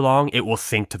bubbles too long, it will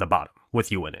sink to the bottom with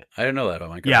you in it. I didn't know that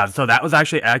about Minecraft. Yeah, so that was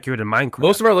actually accurate in Minecraft.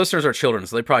 Most of our listeners are children,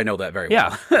 so they probably know that very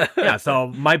well. Yeah, so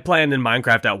my plan in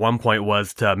Minecraft at one point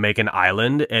was to make an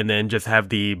island and then just have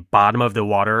the bottom of the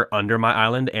water under my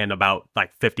island and about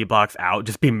like 50 blocks out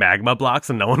just be magma blocks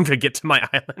and no one could get to my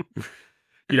island.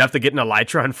 You'd have to get an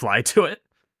elytra and fly to it.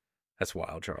 That's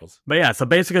wild, Charles. But yeah, so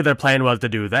basically their plan was to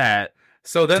do that.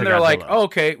 So then they're like, oh,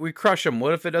 okay, we crush him.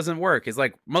 What if it doesn't work? He's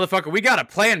like, motherfucker, we got a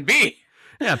plan B.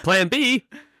 Yeah, plan B.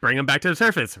 Bring him back to the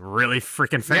surface really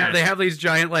freaking fast. Yeah, they have these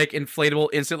giant, like,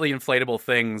 instantly inflatable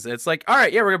things. It's like, all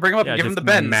right, yeah, we're going to bring him up and give him the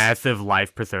bends. Massive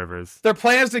life preservers. Their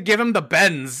plan is to give him the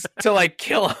bends to, like,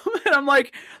 kill him. And I'm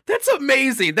like, that's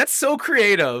amazing. That's so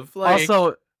creative. Like,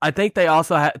 also, I think they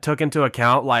also took into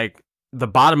account, like, the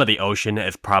bottom of the ocean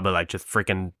is probably, like, just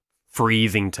freaking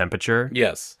freezing temperature.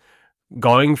 Yes.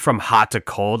 Going from hot to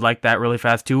cold like that really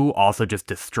fast, too, also just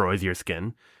destroys your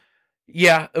skin.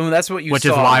 Yeah, I mean, that's what you Which saw.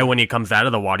 is why when he comes out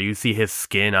of the water, you see his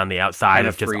skin on the outside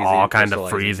of just freezing, all kind of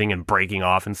freezing and breaking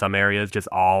off in some areas, just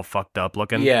all fucked up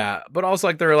looking. Yeah, but also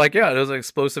like they're like, yeah, there's an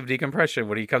explosive decompression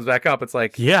when he comes back up. It's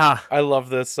like, yeah, I love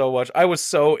this so much. I was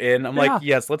so in. I'm like,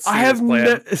 yes, let's see this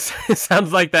plan. It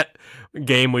sounds like that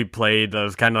game we played that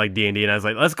was kind of like D&D, and I was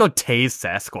like, let's go tase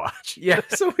Sasquatch. Yeah,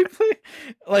 so we play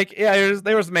like, yeah,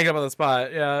 they were making up on the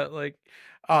spot. Yeah, like.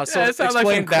 So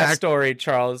explain that story,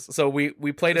 Charles. So we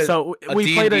played a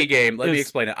D&D game. Let me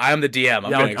explain it. I'm the DM. I'm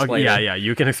going to explain it. Yeah,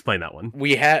 you can explain that one.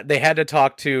 They had to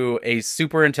talk to a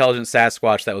super intelligent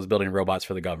Sasquatch that was building robots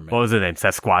for the government. What was his name?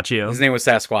 Sasquatchio? His name was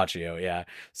Sasquatchio, yeah.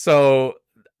 So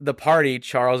the party,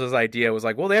 Charles's idea was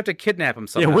like, well, they have to kidnap him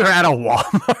somehow. Yeah, we were at a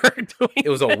Walmart. It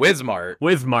was a Wismart.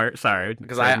 Wismart, sorry.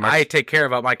 Because I take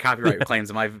care of my copyright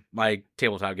claims in my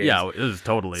tabletop games. Yeah, it was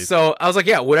totally. So I was like,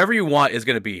 yeah, whatever you want is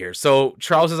going to be here. So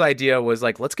Charles's idea was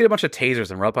like, let's get a bunch of tasers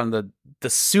and run up on the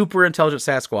super intelligent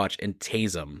Sasquatch and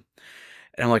tase him.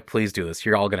 And I'm like, please do this.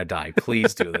 You're all going to die.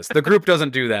 Please do this. The group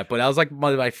doesn't do that, but that was like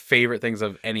one of my favorite things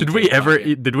of any. Did we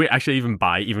actually even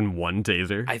buy even one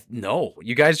taser? No.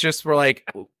 You guys just were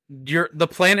like, the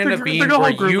plan ended up being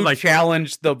where you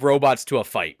challenged the robots to a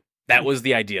fight. That was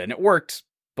the idea, and it worked,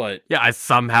 but... Yeah, I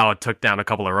somehow took down a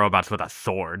couple of robots with a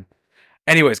sword.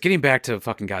 Anyways, getting back to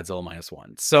fucking Godzilla Minus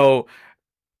One. So,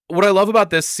 what I love about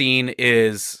this scene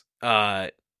is...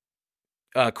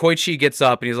 Koichi gets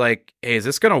up and he's like, hey, is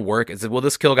this gonna work? Will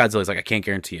this kill Godzilla? He's like, I can't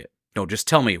guarantee it. No, just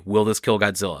tell me, will this kill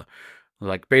Godzilla?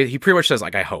 Like, he pretty much says,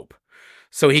 like, I hope.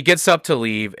 So he gets up to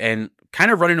leave and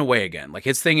kind of running away again. Like,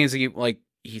 his thing is, he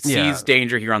sees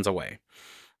danger, he runs away.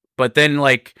 But then,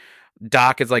 like,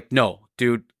 Doc is like, no,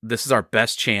 dude, this is our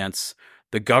best chance.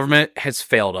 The government has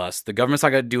failed us. The government's not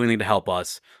gonna do anything to help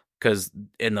us.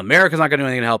 And America's not gonna do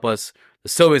anything to help us. The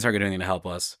Soviets aren't gonna do anything to help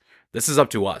us. This is up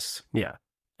to us. Yeah.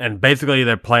 And basically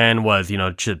their plan was,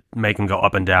 to make him go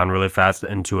up and down really fast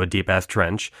into a deep-ass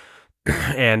trench.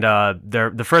 And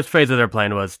the first phase of their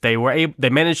plan was they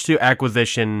managed to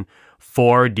acquisition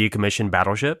 4 decommissioned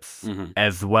battleships,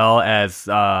 as well as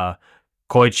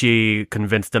Koichi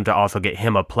convinced them to also get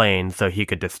him a plane so he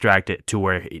could distract it to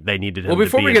where they needed him to be. Well,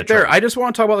 before we get there, I just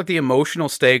want to talk about like the emotional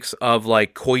stakes of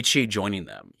like Koichi joining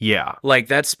them. Yeah. Like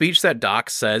that speech that Doc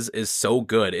says is so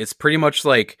good. It's pretty much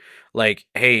like,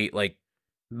 hey, like,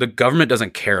 the government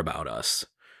doesn't care about us.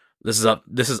 This is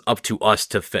up to us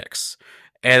to fix.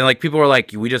 And like people are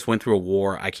like, we just went through a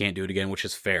war. I can't do it again, which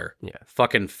is fair. Yeah,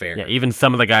 fucking fair. Yeah, even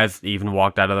some of the guys even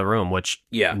walked out of the room, which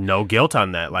no guilt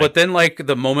on that. Like, but then like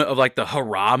the moment of like the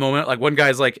hurrah moment, like one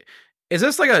guy's like, is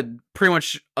this like a pretty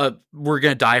much we're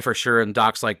gonna die for sure? And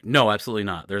Doc's like, no, absolutely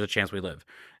not. There's a chance we live.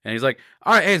 And he's like,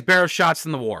 all right, hey, it's barrel shots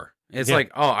in the war. It's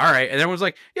like, oh, all right. And everyone's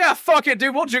like, yeah, fuck it,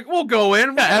 dude. We'll go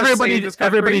in. Yeah,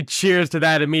 everybody cheers to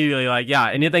that immediately. Like, yeah,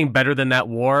 anything better than that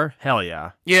war? Hell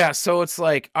yeah. Yeah, so it's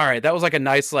like, all right, that was like a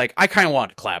nice, like, I kind of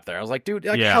wanted to clap there. I was like, dude,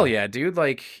 like, hell yeah, dude.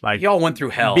 Like y'all went through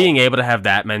hell. Being able to have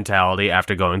that mentality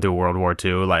after going through World War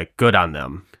II, like, good on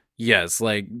them. Yes,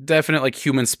 like definite like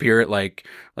human spirit,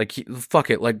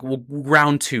 fuck it, like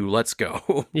round 2, let's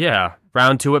go. Yeah,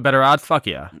 round 2 at better odds. Fuck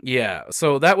yeah. Yeah,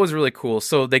 so that was really cool.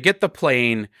 So they get the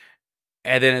plane,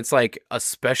 and then it's like a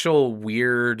special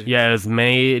weird. Yeah, it was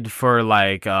made for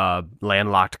like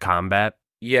landlocked combat.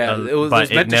 Yeah, it was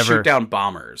meant to shoot down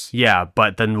bombers. Yeah,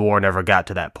 but then the war never got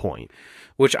to that point.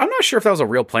 Which I'm not sure if that was a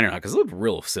real plane or not, because it looked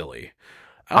real silly.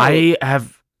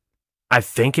 I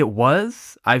think it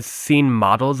was. I've seen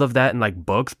models of that in like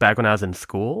books back when I was in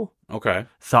school. Okay.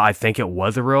 So I think it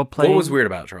was a real plane. What was weird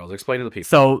about it, Charles? Explain to the people.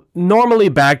 So normally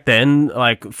back then,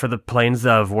 like for the planes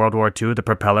of World War II, the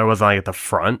propeller was like at the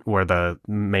front where the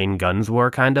main guns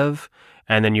were, kind of.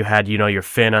 And then you had, your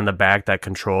fin on the back that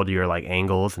controlled your like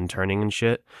angles and turning and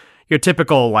shit. Your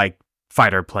typical like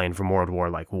fighter plane from World War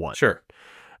like One. Sure.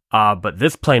 But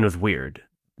this plane was weird.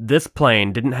 This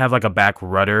plane didn't have like a back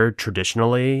rudder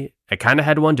traditionally. It kind of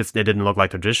had one, just it didn't look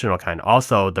like traditional kind.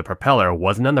 Also, the propeller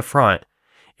wasn't on the front.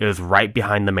 It was right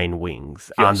behind the main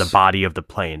wings on the body of the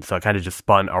plane. So it kind of just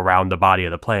spun around the body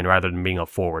of the plane rather than being a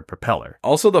forward propeller.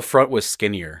 Also, the front was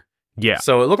skinnier. Yeah.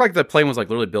 So it looked like the plane was like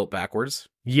literally built backwards.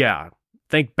 Yeah.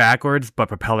 Think backwards, but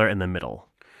propeller in the middle.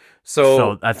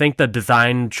 So I think the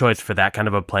design choice for that kind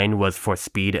of a plane was for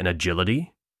speed and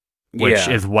agility, which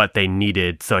is what they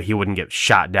needed so he wouldn't get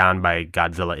shot down by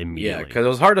Godzilla immediately. Yeah, because it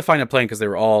was hard to find a plane because they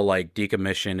were all like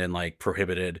decommissioned and like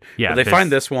prohibited. Yeah. But they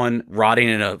find this one rotting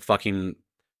in a fucking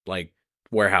like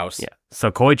warehouse. Yeah.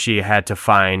 So Koichi had to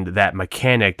find that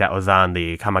mechanic that was on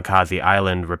the Kamikaze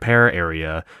Island repair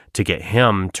area to get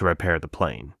him to repair the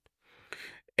plane.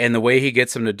 And the way he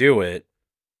gets him to do it,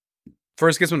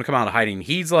 first gets him to come out of hiding.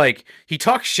 He's like, he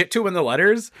talks shit to him in the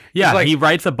letters. Yeah, like, he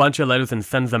writes a bunch of letters and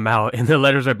sends them out. And the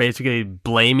letters are basically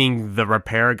blaming the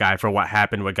repair guy for what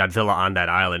happened with Godzilla on that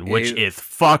island, which is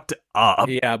fucked up.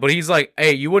 Yeah, but he's like,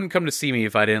 hey, you wouldn't come to see me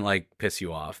if I didn't like piss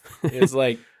you off. It's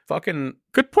like, fucking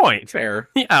good point. Fair.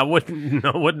 Yeah,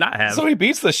 would not have. So he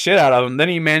beats the shit out of him. Then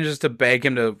he manages to beg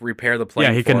him to repair the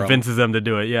plane. Yeah, he convinces him to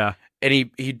do it. Yeah. And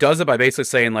he does it by basically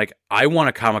saying, like, I want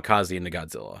a kamikaze into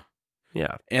Godzilla.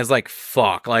 Yeah. And it's like,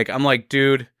 fuck. Like, I'm like,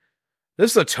 dude,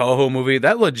 this is a Toho movie.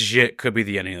 That legit could be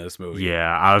the ending of this movie.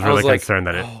 Yeah, I was really concerned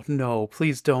that oh, no,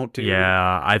 please don't, dude.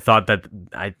 Yeah, I thought that's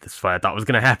what I thought was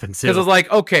going to happen, too. Because it's like,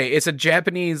 okay, it's a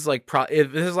Japanese, like,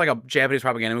 if this is like a Japanese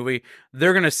propaganda movie,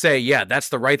 they're going to say, yeah, that's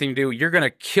the right thing to do. You're going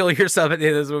to kill yourself at the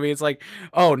end of this movie. It's like,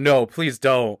 oh, no, please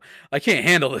don't. I can't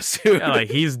handle this, dude. Yeah, like,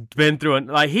 he's been through it.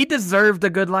 Like, he deserved a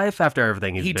good life after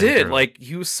everything he's been through. He did. Like,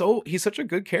 he's such a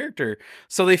good character.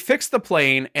 So they fix the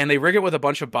plane, and they rig it with a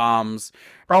bunch of bombs.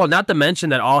 Oh, not to mention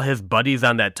that all his buddies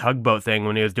on that tugboat thing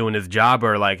when he was doing his job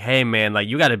are like, hey, man, like,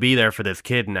 you got to be there for this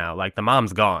kid now. Like, the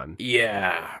mom's gone.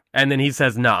 Yeah. And then he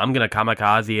says, no, I'm going to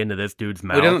kamikaze into this dude's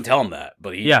mouth. Well, he doesn't tell him that,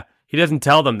 but he doesn't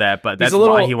tell them that, but that's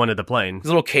why he wanted the plane. He's a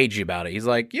little cagey about it. He's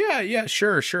like, yeah,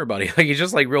 sure, buddy. Like, he's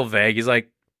just, like, real vague. He's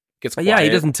like, gets quiet. Yeah, he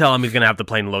doesn't tell him he's going to have the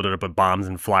plane loaded up with bombs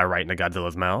and fly right into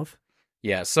Godzilla's mouth.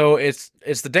 Yeah, so it's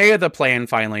the day of the plane,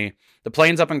 finally. The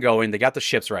plane's up and going. They got the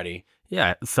ships ready.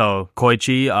 Yeah, so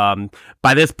Koichi,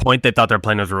 by this point, they thought their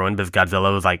plane was ruined because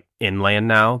Godzilla was, like, inland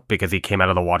now because he came out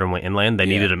of the water and went inland. They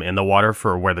needed him in the water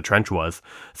for where the trench was.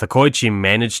 So Koichi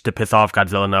managed to piss off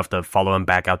Godzilla enough to follow him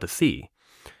back out to sea.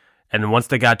 And once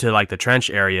they got to, like, the trench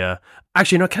area...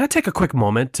 Actually, can I take a quick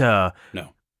moment to...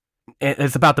 No.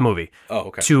 It's about the movie. Oh,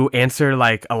 okay. To answer,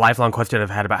 like, a lifelong question I've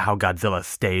had about how Godzilla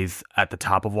stays at the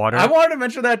top of water. I wanted to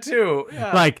mention that, too.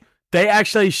 Yeah. Like... They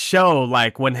actually show,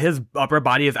 like, when his upper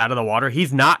body is out of the water,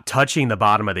 he's not touching the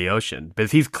bottom of the ocean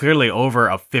because he's clearly over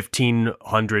a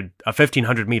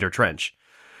 1,500 meter trench.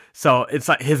 So it's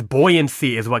like his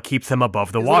buoyancy is what keeps him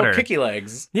above the water. Little kicky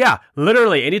legs. Yeah,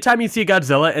 literally. Anytime you see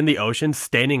Godzilla in the ocean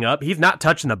standing up, he's not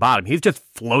touching the bottom. He's just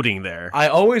floating there. I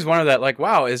always wondered that, like,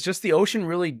 wow, is just the ocean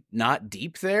really not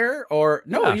deep there? Or,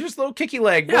 no, he's just a little kicky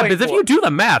leg. Yeah, because if you do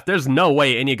the math, there's no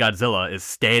way any Godzilla is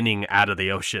standing out of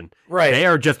the ocean. Right. They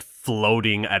are just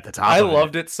floating at the top I of it.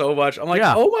 loved it so much. I'm like,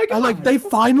 oh my God. I'm like, they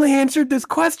finally answered this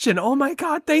question. Oh my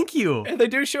God, thank you. And they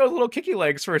do show his little kicky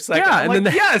legs for a second. Yeah, I'm and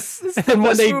like, then yes, this is the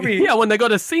best movie. Yeah, when they go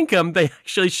to sink him, they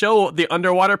actually show the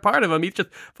underwater part of him. He's just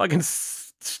fucking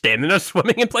standing there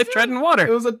swimming in place treading water.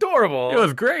 It was adorable. It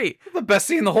was great. The best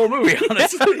scene in the whole movie,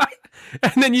 honestly.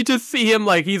 And then you just see him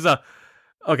like he's a...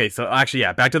 Okay, so actually,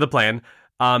 yeah, back to the plan.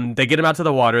 They get him out to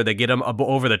the water. They get him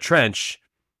over the trench.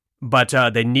 But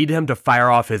they need him to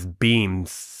fire off his beams,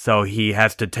 so he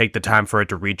has to take the time for it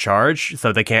to recharge.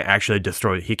 So he can't actually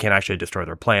destroy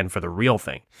their plan for the real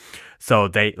thing. So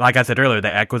they, like I said earlier, they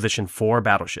acquisitioned 4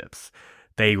 battleships.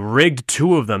 They rigged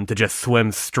 2 of them to just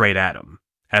swim straight at him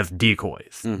as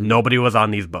decoys. Mm-hmm. Nobody was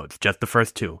on these boats, just the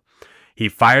first 2. He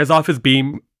fires off his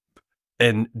beam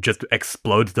and just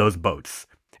explodes those boats.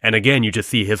 And again, you just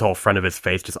see his whole front of his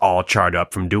face just all charred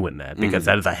up from doing that, because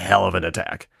that is a hell of an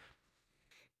attack.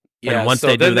 Yeah, and once so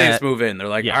they then do they that, just move in. They're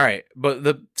like, all right.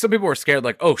 But some people were scared,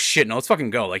 like, oh shit, no, let's fucking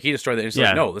go. Like, he destroyed it. He's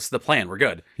like, no, this is the plan. We're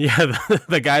good. Yeah,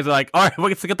 the guys are like, all right, we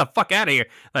got to get the fuck out of here.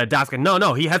 Doc's like,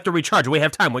 no, he has to recharge. We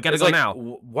have time. We got to go like, now.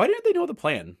 Why didn't they know the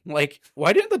plan? Like,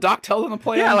 why didn't the doc tell them the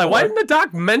plan? Yeah, like, why didn't the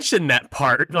doc mention that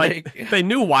part? Like, they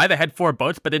knew why they had 4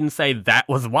 boats, but didn't say that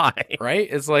was why. Right?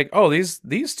 It's like, oh,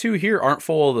 these two here aren't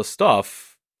full of the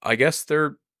stuff. I guess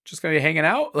they're just gonna be hanging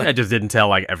out. I just didn't tell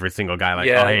like every single guy, like,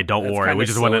 oh hey, don't worry, we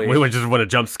just want to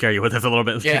jump scare you with this a little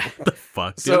bit. Yeah, what the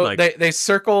fuck, dude? So like, they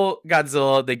circle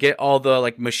Godzilla. They get all the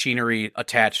like machinery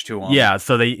attached to him. Yeah,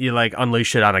 so you like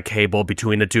unleash it on a cable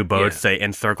between the 2 boats. They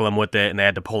encircle him with it, and they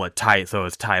had to pull it tight so it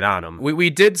was tight on him. We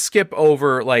did skip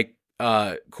over like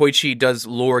Koichi does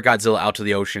lure Godzilla out to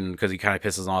the ocean because he kind of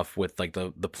pisses off with like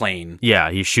the plane. Yeah,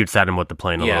 he shoots at him with the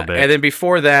plane a little bit. And then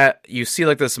before that, you see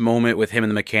like this moment with him and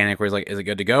the mechanic where he's like, is it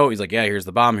good to go? He's like, yeah, here's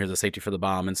the bomb, here's the safety for the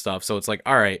bomb and stuff. So it's like,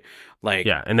 all right, like,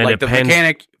 yeah, and then like the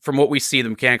mechanic, from what we see, the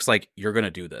mechanic's like, you're gonna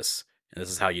do this. And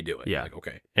this is how you do it. Yeah. Like,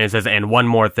 okay. And it says, and one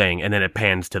more thing, and then it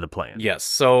pans to the plane. Yes.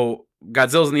 So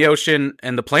Godzilla's in the ocean,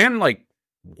 and the plan like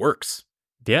works.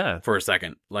 Yeah. For a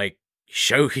second. Like,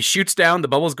 he shoots down, the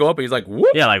bubbles go up, and he's like,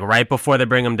 whoop! Yeah, like right before they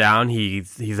bring him down,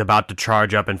 he's about to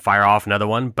charge up and fire off another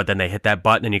one, but then they hit that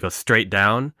button and he goes straight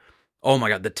down. Oh my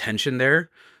god, the tension there.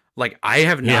 Like, I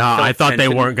have not felt I thought tension.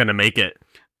 They weren't gonna make it.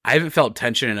 I haven't felt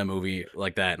tension in a movie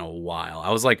like that in a while.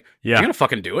 I was like, yeah, you're gonna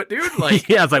fucking do it, dude? Like,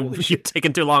 yeah, I was like, you're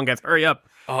taking too long, guys, hurry up.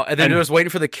 And then I was waiting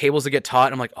for the cables to get taut.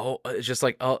 And I'm like, oh, it's just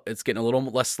like, oh, it's getting a little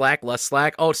less slack. Oh,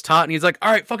 it's taut. And he's like, all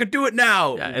right, fucking do it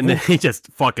now. Yeah, and then he just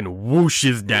fucking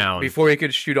whooshes down. Before he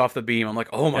could shoot off the beam, I'm like,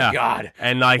 oh my God.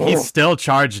 And like, he's still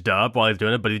charged up while he's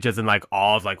doing it, but he's just in like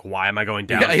awe of like, why am I going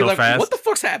down so like, fast? What the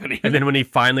fuck's happening? And then when he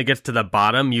finally gets to the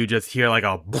bottom, you just hear like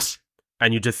a whoosh,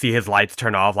 and you just see his lights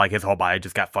turn off, like his whole body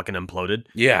just got fucking imploded.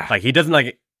 Yeah. Like, he doesn't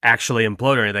like actually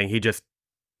implode or anything.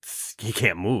 He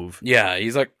can't move. Yeah,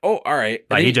 he's like, oh, all right.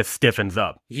 Like, he just stiffens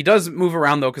up. He does move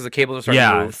around, though, because the cables are starting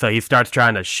to move. So he starts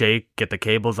trying to get the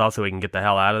cables off so he can get the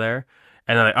hell out of there.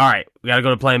 And they're like, all right, we got to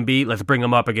go to plan B. Let's bring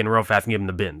him up again real fast and give him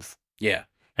the bins. Yeah.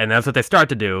 And that's what they start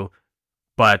to do.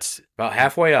 But about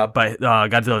halfway up. But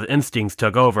Godzilla's instincts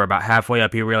took over. About halfway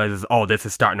up, he realizes, oh, this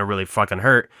is starting to really fucking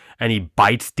hurt. And he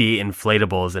bites the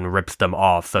inflatables and rips them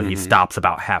off. So he stops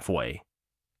about halfway.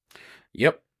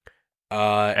 Yep.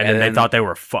 And then they thought they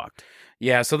were fucked.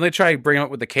 Yeah, so they try to bring him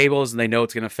up with the cables, and they know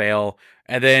it's going to fail.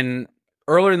 And then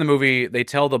earlier in the movie, they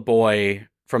tell the boy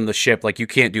from the ship, like, you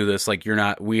can't do this. Like,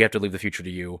 we have to leave the future to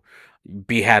you.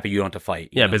 Be happy you don't have to fight.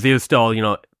 Yeah, because he was still,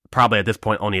 probably at this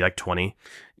point only like 20.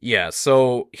 Yeah,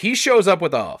 so he shows up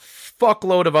with a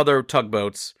fuckload of other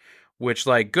tugboats, which,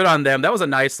 like, good on them. That was a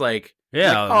nice, like...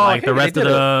 Yeah, like, the rest of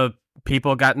the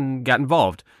people got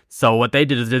involved. So what they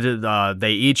did is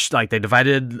they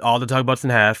divided all the tugboats in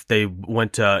half. They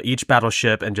went to each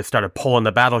battleship and just started pulling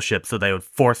the battleship so they would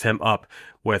force him up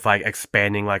with like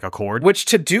expanding like a cord. Which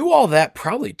to do all that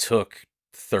probably took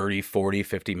 30, 40,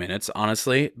 50 minutes,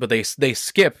 honestly. But they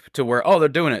skip to where, they're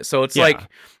doing it. So it's like,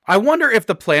 I wonder if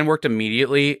the plan worked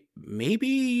immediately.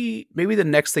 Maybe the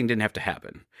next thing didn't have to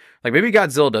happen. Like, maybe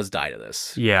Godzilla does die to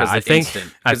this. Yeah, I think...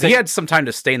 Because he had some time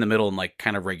to stay in the middle and, like,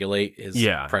 kind of regulate his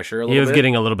pressure a little bit. He was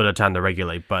getting a little bit of time to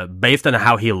regulate, but based on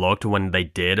how he looked when they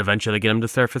did eventually get him to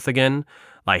surface again,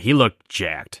 like, he looked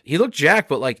jacked. He looked jacked,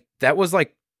 but, like, that was,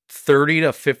 like, 30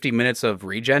 to 50 minutes of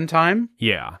regen time.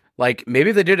 Yeah. Like, maybe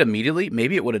if they did it immediately,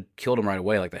 maybe it would have killed him right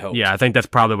away, like they hoped. Yeah, I think that's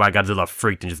probably why Godzilla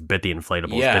freaked and just bit the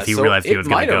inflatables, because he realized he was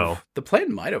going to go. The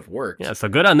plan might have worked. Yeah, so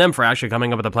good on them for actually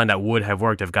coming up with a plan that would have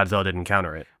worked if Godzilla didn't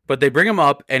counter it. But they bring him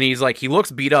up, and he's like, he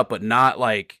looks beat up, but not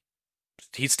like,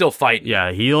 he's still fighting.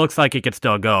 Yeah, he looks like he could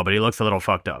still go, but he looks a little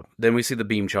fucked up. Then we see the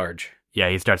beam charge. Yeah,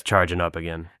 he starts charging up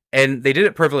again. And they did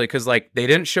it perfectly, because, like, they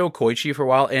didn't show Koichi for a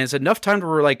while, and it's enough time to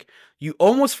where, like, you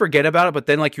almost forget about it, but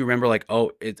then, like, you remember, like,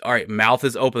 oh, it's all right, mouth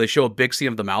is open. They show a big scene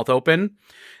of the mouth open,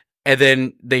 and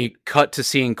then they cut to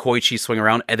seeing Koichi swing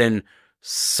around, and then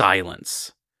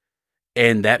silence.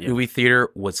 And that movie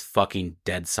theater was fucking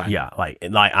dead silent. Yeah, like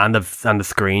on the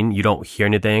screen, you don't hear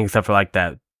anything except for, like,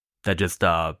 that just...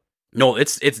 No,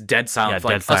 it's dead silent. Yeah, for,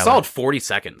 like, dead silent. A solid 40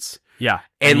 seconds. Yeah,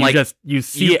 and like you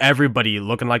see everybody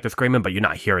looking like they're screaming, but you're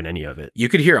not hearing any of it. You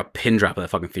could hear a pin drop in that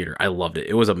fucking theater. I loved it.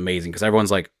 It was amazing because everyone's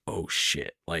like, "Oh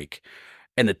shit!" Like,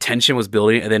 and the tension was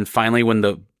building. And then finally, when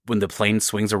the plane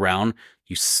swings around,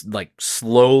 you like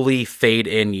slowly fade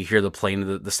in. You hear the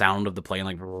plane, the sound of the plane,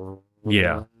 like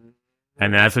yeah.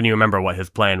 And that's when you remember what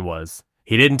his plan was.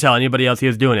 He didn't tell anybody else he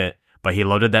was doing it, but he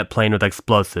loaded that plane with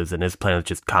explosives, and his plane was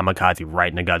just kamikaze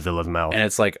right into Godzilla's mouth. And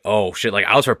it's like, oh shit, like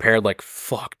I was prepared, like,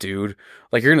 fuck, dude.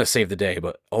 Like, you're gonna save the day,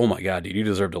 but oh my god, dude, you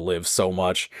deserve to live so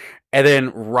much. And then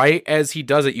right as he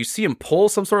does it, you see him pull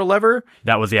some sort of lever.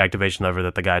 That was the activation lever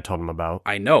that the guy told him about.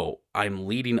 I know. I'm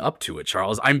leading up to it,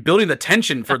 Charles. I'm building the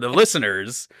tension for the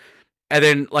listeners. And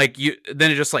then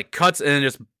then it just like cuts and then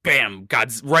just bam,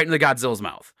 God's right into Godzilla's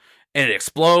mouth. And it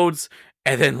explodes.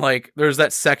 And then like there's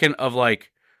that second of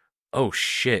like, oh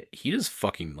shit, he just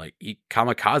fucking like he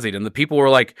kamikazed, and the people were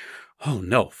like, oh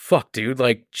no, fuck, dude,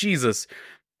 like Jesus.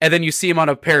 And then you see him on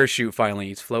a parachute finally,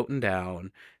 he's floating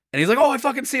down, and he's like, oh, I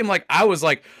fucking see him. Like I was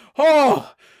like,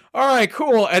 oh, all right,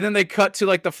 cool. And then they cut to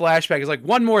like the flashback. It's like,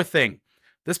 one more thing,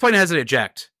 this plane has an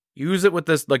eject. Use it with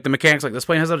this, like the mechanics, like this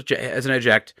plane has an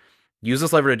eject. Use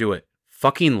this lever to do it.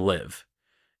 Fucking live.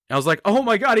 And I was like, oh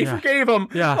my god, he forgave him.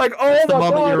 Yeah, like oh that's my the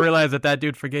moment god. you realize that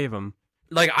dude forgave him.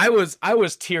 Like I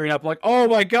was tearing up. I'm like, oh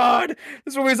my god,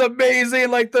 this movie's amazing.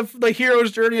 Like the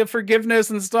hero's journey of forgiveness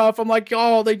and stuff. I'm like,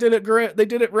 oh, they did it great. They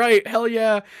did it right. Hell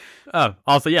yeah. Oh,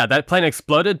 also, yeah, that plane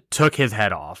exploded, took his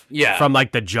head off. Yeah. From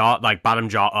like the jaw, like bottom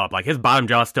jaw up. Like his bottom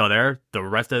jaw's still there. The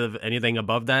rest of anything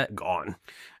above that, gone.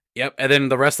 Yep. And then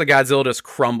the rest of Godzilla just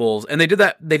crumbles. And they did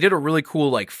that. They did a really cool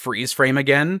like freeze frame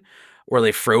again, where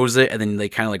they froze it and then they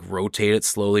kind of like rotate it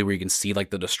slowly, where you can see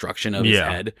like the destruction of his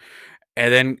head.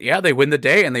 And then, they win the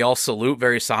day and they all salute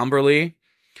very somberly.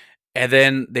 And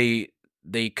then they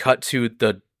cut to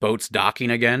the boat's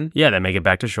docking again. Yeah, they make it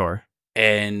back to shore.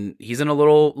 And he's in a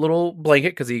little blanket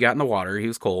because he got in the water. He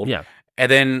was cold. Yeah.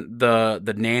 And then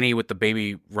the nanny with the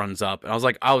baby runs up. And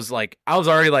I was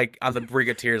already like on the brink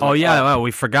of tears. Oh, like, yeah. Well,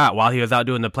 we forgot. While he was out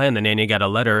doing the plan, the nanny got a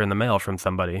letter in the mail from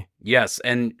somebody. Yes.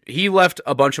 And he left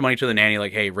a bunch of money to the nanny,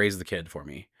 like, hey, raise the kid for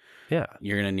me. Yeah.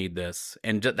 You're going to need this.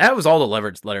 And that was all the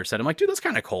letter said. I'm like, dude, that's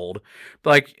kind of cold.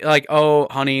 But like, oh,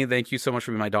 honey, thank you so much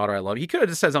for being my daughter. I love you. He could have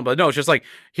just said something, but no, it's just like,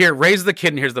 here, raise the kid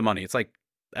and here's the money. It's like,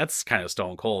 that's kind of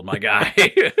stone cold, my guy.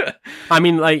 I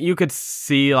mean, like, you could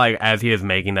see, like, as he was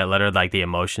making that letter, like, the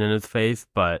emotion in his face,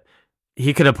 but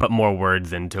he could have put more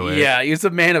words into it. Yeah, he's a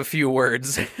man of few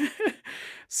words.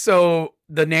 So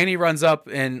the nanny runs up,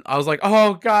 and I was like,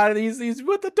 oh, God, he's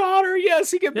with the daughter.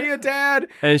 Yes, he can be a dad.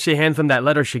 And she hands him that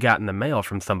letter she got in the mail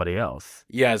from somebody else.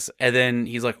 Yes, and then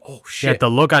he's like, oh, shit. Yeah, the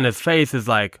look on his face is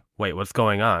like, wait, what's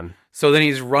going on? So then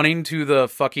he's running to the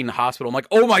fucking hospital. I'm like,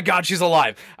 oh, my God, she's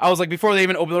alive. I was like, before they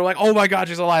even open the door, like, oh, my God,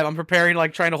 she's alive. I'm preparing,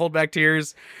 like, trying to hold back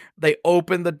tears. They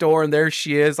open the door, and there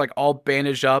she is, like, all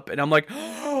bandaged up. And I'm like,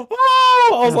 oh,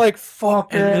 I was like,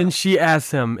 fuck, man. And then she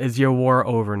asks him, is your war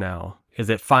over now? Is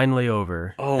it finally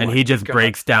over? Oh, and he just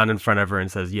breaks down in front of her and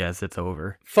says, yes, it's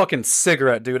over. Fucking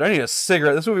cigarette, dude. I need a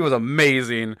cigarette. This movie was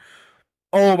amazing.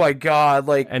 Oh, my God.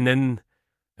 Like, and then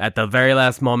at the very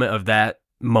last moment of that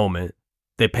moment,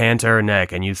 they pan to her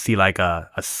neck, and you see like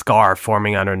a scar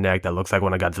forming on her neck that looks like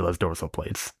one of Godzilla's dorsal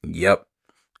plates. Yep.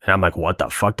 And I'm like, what the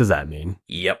fuck does that mean?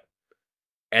 Yep.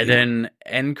 And then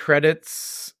end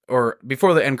credits, or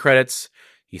before the end credits,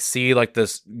 you see like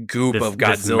this goop of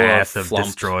Godzilla, this massive flumped,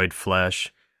 destroyed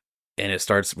flesh, and it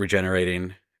starts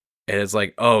regenerating. And it's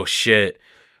like, oh shit,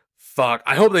 fuck!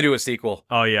 I hope they do a sequel.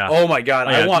 Oh yeah. Oh my god,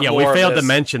 I want more. We of failed this. to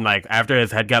mention, like, after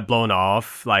his head got blown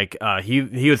off, like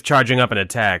he was charging up an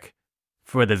attack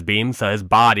for this beam, so his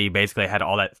body basically had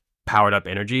all that powered up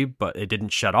energy, but it didn't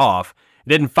shut off. It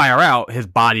didn't fire out. His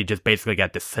body just basically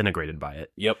got disintegrated by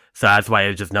it. Yep. So that's why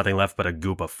it's just nothing left but a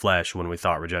goop of flesh when we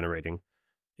saw it regenerating.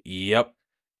 Yep.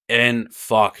 And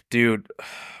fuck, dude,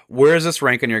 where does this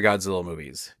rank in your Godzilla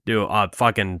movies? Dude,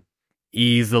 fucking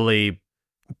easily,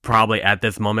 probably at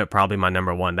this moment, probably my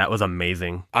number one. That was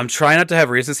amazing. I'm trying not to have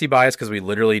recency bias because we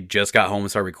literally just got home and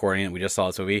started recording it. We just saw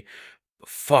this movie.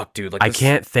 Fuck, dude, like I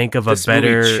can't think of a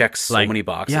better. Movie checks so like, many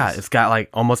boxes. Yeah, it's got like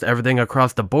almost everything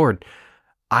across the board.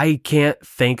 I can't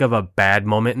think of a bad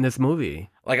moment in this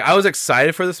movie. Like, I was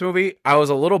excited for this movie. I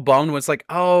was a little bummed when it's like,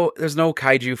 oh, there's no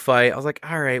kaiju fight. I was like,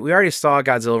 all right, we already saw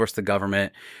Godzilla versus the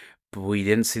government, but we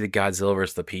didn't see the Godzilla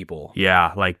versus the people.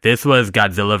 Yeah, like this was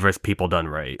Godzilla versus people done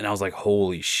right. And I was like,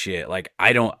 holy shit. Like,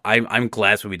 I'm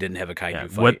glad this movie didn't have a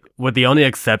kaiju fight. With the only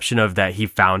exception of that he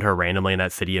found her randomly in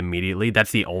that city immediately.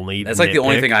 That's the only That's like the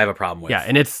only thing I have a problem with. Yeah,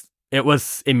 and it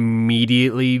was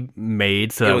immediately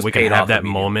made so that we could have that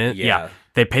moment. Yeah.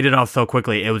 They paid it off so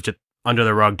quickly. It was just under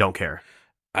the rug, don't care.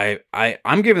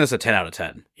 I'm giving this a 10 out of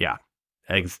 10. Yeah.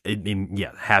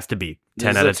 It has to be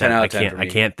 10 This out is of a 10 10. out of 10 for me. I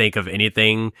can't think of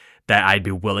anything that I'd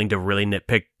be willing to really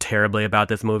nitpick terribly about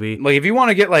this movie. Like, if you want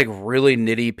to get, like, really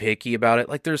nitty-picky about it,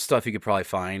 like, there's stuff you could probably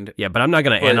find. Yeah, but I'm not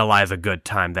going to analyze a good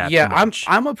time that much.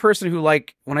 I'm a person who,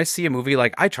 like, when I see a movie,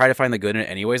 like, I try to find the good in it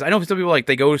anyways. I know some people, like,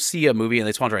 they go see a movie and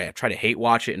they just want to try to hate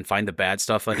watch it and find the bad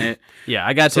stuff in it. Yeah,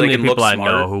 I got too many people I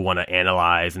know who want to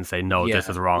analyze and say, no, this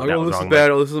is wrong, like, that was was wrong. wrong. This is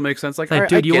bad, this doesn't make sense. Like,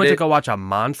 dude, I you went get to go watch a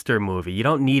monster movie. You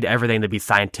don't need everything to be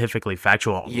scientifically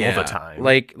factual all the time.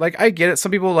 Like, I get it.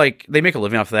 Some people, like, they make a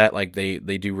living off of that. Like, they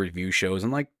do review shows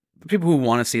and, like, people who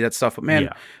want to see that stuff. But, man,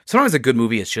 sometimes a good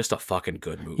movie is just a fucking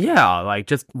good movie. Yeah, like,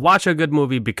 just watch a good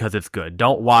movie because it's good.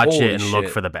 Don't watch it and look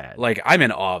for the bad. Like, I'm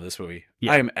in awe of this movie.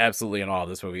 Yeah. I am absolutely in awe of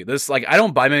this movie. This, like, I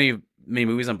don't buy many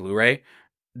movies on Blu-ray.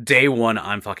 Day one,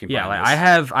 I'm fucking buying like,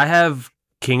 this. I have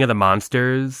King of the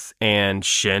Monsters and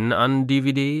Shin on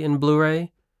DVD and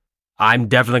Blu-ray. I'm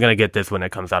definitely going to get this when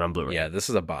it comes out on Blu-ray. Yeah, this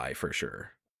is a buy for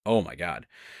sure. Oh my god.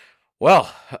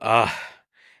 Well,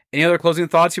 any other closing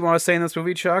thoughts you want to say in this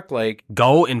movie, Chuck? Like,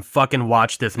 go and fucking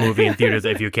watch this movie in theaters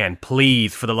if you can.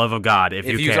 Please, for the love of God, if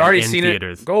you can, already in seen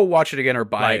theaters. It, go watch it again or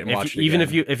buy it and watch it again. Even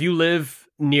if you live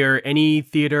near any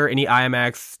theater, any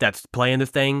IMAX that's playing this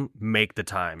thing, make the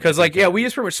time. Because, like, we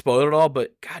just pretty much spoiled it all,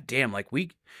 but goddamn, like,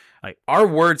 our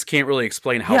words can't really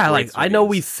explain how. Yeah, like, I know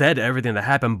we said everything that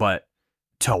happened, but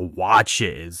to watch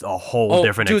it is a whole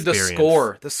different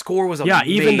experience. The score was amazing.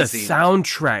 Yeah, even the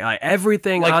soundtrack, like,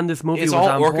 everything on this movie was on point.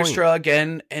 It's all orchestra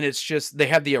again, and it's just, they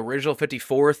have the original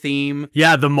 54 theme.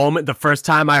 Yeah, the first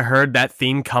time I heard that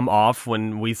theme come off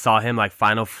when we saw him, like,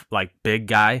 final, like, big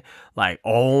guy, like,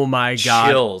 oh my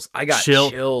god. Chills. I got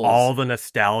chills. All the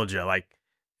nostalgia, like,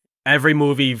 every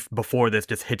movie before this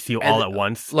just hits you all at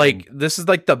once. Like, this is,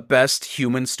 like, the best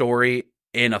human story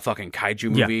in a fucking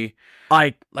kaiju movie. Yeah.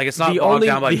 Like, it's not bogged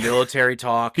down by military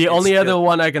talk. The only other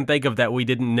one I can think of that we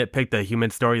didn't nitpick the human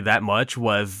story that much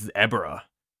was Ebra.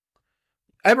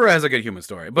 Ebra has a good human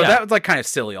story, but that was, like, kind of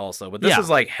silly also. But this is,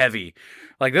 like, heavy.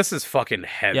 Like, this is fucking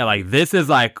heavy. Yeah, like, this is,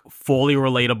 like, fully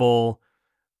relatable,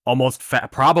 almost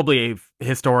probably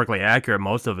historically accurate,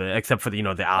 most of it, except for the,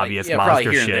 the obvious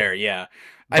monster here shit. And there, yeah.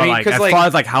 But, I mean, like, as far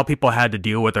as, like, how people had to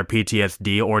deal with their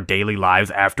PTSD or daily lives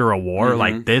after a war,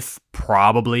 like, this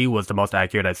probably was the most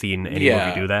accurate I've seen any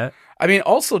movie do that. I mean,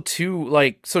 also, too,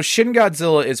 like, so Shin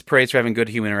Godzilla is praised for having good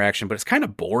human interaction, but it's kind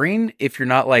of boring if you're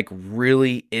not, like,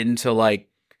 really into, like,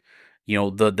 the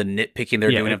nitpicking they're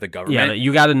doing of the government. Yeah,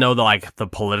 you got to know the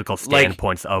political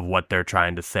standpoints of what they're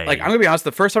trying to say. Like, I'm going to be honest,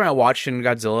 the first time I watched Shin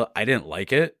Godzilla, I didn't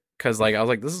like it. Because, like, I was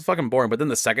like, this is fucking boring. But then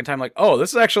the second time, like, oh, this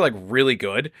is actually, like, really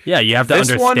good. Yeah, you have to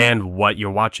understand what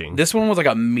you're watching. This one was, like,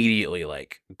 immediately,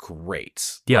 like,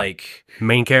 great. Yeah. Like,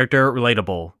 main character,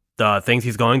 relatable. The things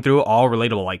he's going through, all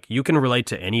relatable. Like, you can relate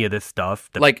to any of this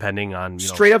stuff, depending on,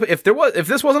 straight up, if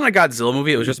this wasn't a Godzilla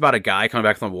movie, it was just about a guy coming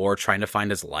back from the war trying to find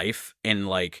his life. And,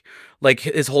 like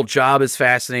his whole job is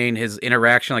fascinating. His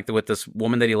interaction, like, with this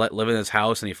woman that he let live in his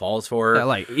house and he falls for her. Yeah,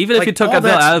 like, even if you took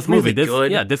Godzilla out of this movie,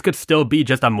 this could still be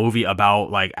just a movie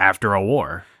about, like, after a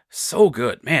war. So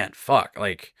good. Man, fuck.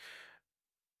 Like,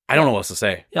 I don't know what else to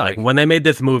say. Yeah, like, when they made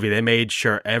this movie, they made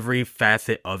sure every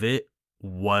facet of it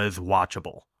was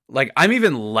watchable. Like, I'm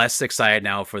even less excited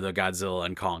now for the Godzilla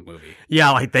and Kong movie.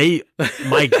 Yeah, like,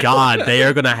 my God, they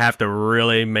are going to have to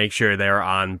really make sure they're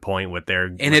on point with their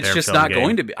And it's just not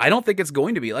going to be. I don't think it's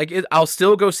going to be. Like, I'll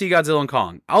still go see Godzilla and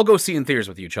Kong. I'll go see in theaters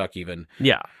with you, Chuck, even.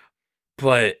 Yeah.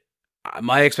 But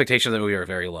my expectations of the movie are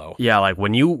very low. Yeah, like,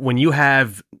 when you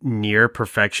have near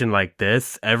perfection like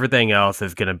this, everything else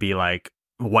is going to be, like,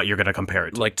 what you're going to compare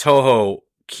it to. Like, Toho,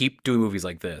 keep doing movies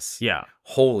like this. Yeah.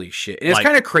 Holy shit. And it's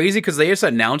kind of crazy because they just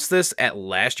announced this at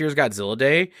last year's Godzilla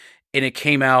Day, and it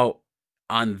came out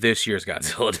on this year's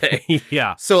Godzilla Day.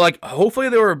 Yeah. So, like, hopefully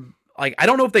they were, like, I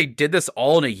don't know if they did this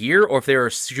all in a year or if they were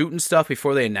shooting stuff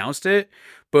before they announced it,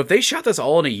 but if they shot this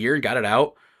all in a year and got it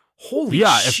out, holy shit.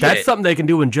 Yeah, if that's something they can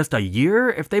do in just a year,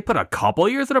 if they put a couple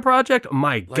years in a project,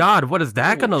 my God, what is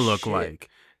that going to look like?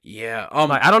 Yeah.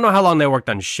 I don't know how long they worked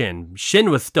on Shin. Shin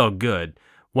was still good.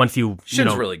 Once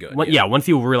Shin's really good. Once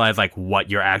you realize, like, what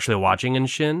you're actually watching in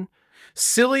Shin.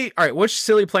 Silly. All right, which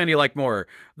silly plan do you like more?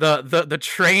 The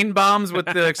train bombs with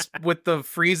the with the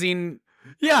freezing.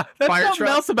 Yeah, that's something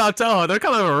else about Toho. They're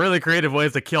coming up with really creative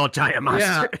ways to kill a giant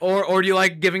monster. Yeah, or do you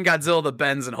like giving Godzilla the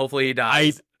bends and hopefully he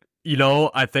dies?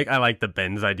 I think I like the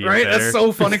Ben's idea better. That's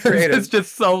so funny creative. It's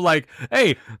just so, like,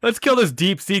 hey, let's kill this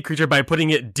deep sea creature by putting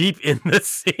it deep in the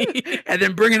sea. And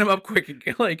then bringing him up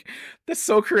quick. Like, that's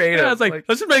so creative. Yeah, it's like,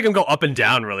 let's just make him go up and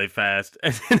down really fast.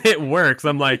 And then it works.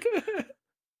 I'm like,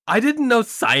 I didn't know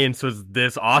science was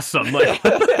this awesome. Like,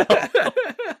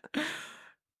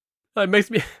 it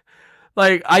makes me...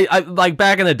 Like I like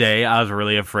back in the day, I was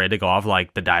really afraid to go off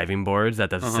like the diving boards at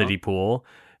the city pool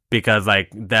because like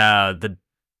the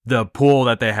pool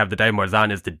that they have the diving boards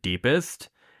on is the deepest,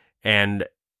 and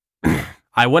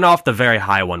I went off the very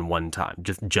high one time,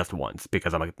 just once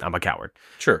because I'm a coward.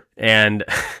 Sure. And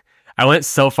I went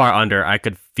so far under, I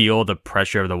could feel the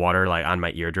pressure of the water like on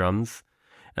my eardrums,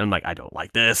 and I'm like, I don't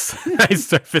like this. I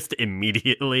surfaced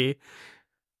immediately.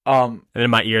 And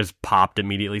then my ears popped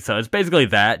immediately. So it's basically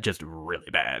that, just really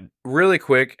bad. Really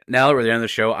quick, now that we're at the end of the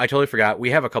show, I totally forgot.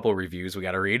 We have a couple of reviews we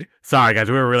got to read. Sorry, guys.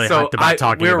 We were really hyped about talking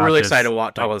about this. We were really excited to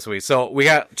talk about this week. So we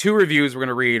got 2 reviews we're going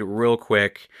to read real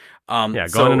quick. Going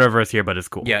in reverse here, but it's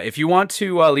cool. Yeah, if you want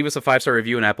to leave us a 5-star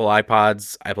review on Apple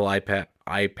iPods, Apple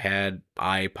iPad,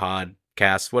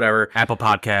 iPodcast, whatever. Apple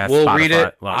Podcast. We'll Spotify. read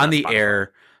it Well, on the Spotify.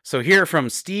 air. So here from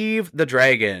Steve the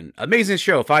Dragon. Amazing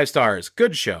show, 5 stars.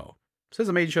 Good show. It says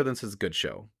amazing show, then says good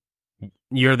show.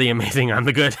 You're the amazing, I'm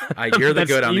the good. You're the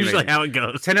good, I'm the usually amazing. how it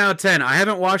goes. 10 out of 10. I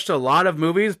haven't watched a lot of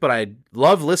movies, but I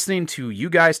love listening to you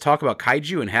guys talk about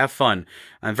kaiju and have fun.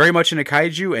 I'm very much into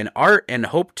kaiju and art and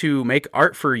hope to make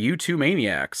art for you two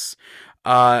maniacs.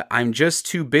 I'm just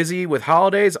too busy with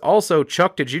holidays. Also,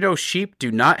 Chuck, did you know sheep do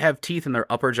not have teeth in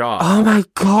their upper jaw? Oh my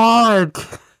god.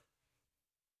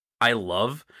 I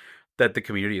love that the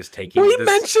community is taking We this.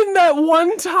 mentioned that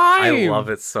one time. I love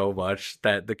it so much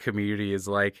that the community is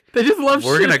like, They just love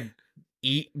we're shit. going to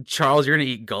eat, Charles, you're going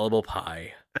to eat gullible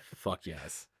pie. Fuck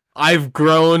yes. I've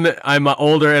grown. I'm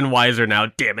older and wiser now.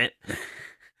 Damn it.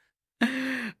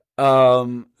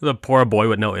 The poor boy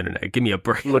with no internet. Give me a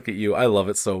break. Look at you. I love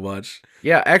it so much.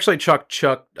 Yeah, actually, Chuck,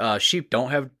 sheep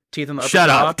don't have teeth in the upper Shut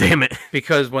jaw up. Damn it.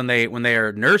 because when they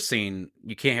are nursing,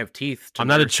 you can't have teeth. I'm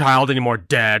not a nurse. child anymore,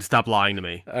 Dad. Stop lying to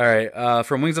me. All right.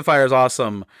 From Wings of Fire is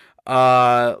awesome.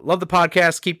 Love the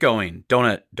podcast. Keep going.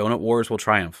 Donut Wars will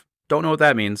triumph. Don't know what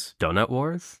that means. Donut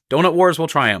Wars? Donut Wars will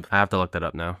triumph. I have to look that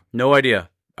up now. No idea.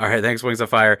 All right. Thanks, Wings of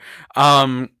Fire.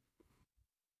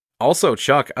 Also,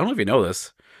 Chuck, I don't know if you know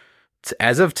this.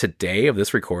 As of today of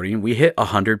this recording, we hit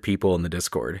 100 people in the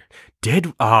Discord.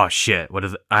 Oh shit. What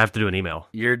is it? I have to do an email.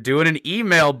 You're doing an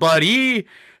email, buddy.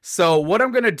 So what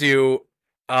I'm going to do,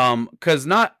 because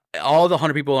not all the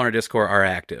 100 people on our Discord are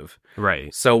active.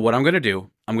 Right. So what I'm going to do,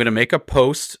 I'm going to make a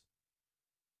post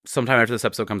sometime after this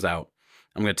episode comes out.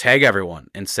 I'm going to tag everyone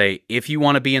and say, if you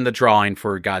want to be in the drawing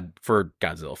for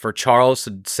Godzilla, for Charles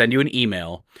to send you an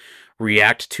email,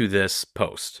 react to this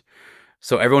post.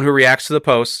 So everyone who reacts to the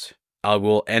post, I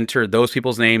will enter those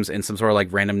people's names in some sort of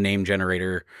like random name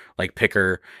generator, like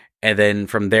picker. And then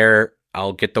from there,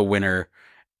 I'll get the winner.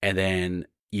 And then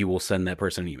you will send that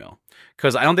person an email.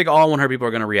 Because I don't think all 100 people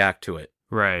are going to react to it.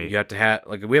 Right. You have to have,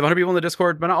 like, we have 100 people in the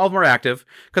Discord, but not all of them are active.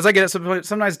 Because I get it.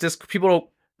 Sometimes people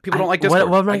don't like Discord.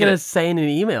 What am I going get to say in an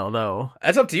email, though?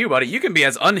 That's up to you, buddy. You can be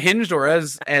as unhinged or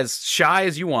as shy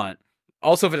as you want.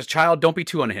 Also, if it's a child, don't be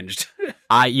too unhinged.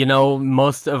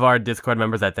 Most of our Discord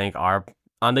members, I think, are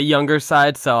on the younger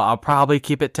side, so I'll probably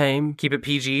keep it tame. Keep it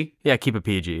PG. Yeah, keep it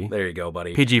PG. There you go,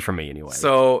 buddy. PG for me, anyway.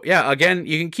 So, yeah, again,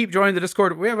 you can keep joining the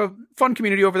Discord. We have a fun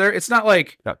community over there. It's not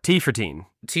like... No, T for teen.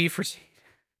 T for teen.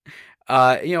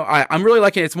 I'm really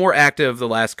liking it. It's more active the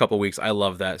last couple weeks. I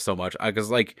love that so much.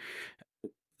 Because,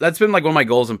 that's been, one of my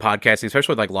goals in podcasting,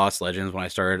 especially with, Lost Legends. When I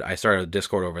started a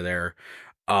Discord over there.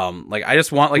 I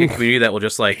just want, a community that will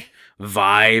just,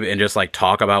 vibe and just,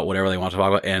 talk about whatever they want to talk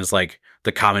about. And it's,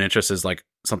 the common interest is,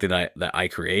 something that I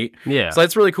create. Yeah. So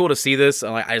it's really cool to see this.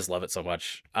 And I just love it so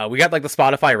much. We got the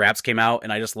Spotify Wraps came out,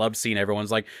 and I just loved seeing everyone's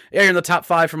yeah, you're in the top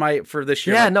 5 for this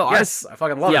year. Yeah, no, yes, I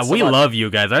fucking love it. Yeah, so we much. love you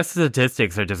guys. Our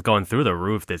statistics are just going through the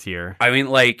roof this year. I mean,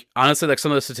 honestly,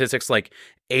 some of the statistics,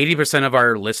 80% of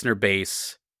our listener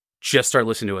base just started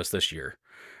listening to us this year.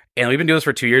 And we've been doing this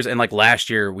for 2 years. And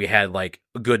last year we had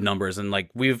good numbers, and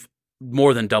we've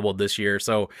more than doubled this year.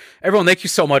 So everyone, thank you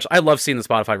so much. I love seeing the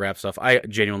Spotify Wrap stuff. I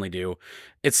genuinely do.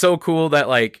 It's so cool that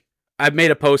I've made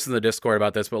a post in the Discord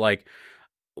about this, but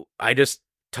I just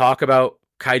talk about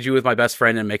kaiju with my best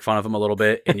friend and make fun of him a little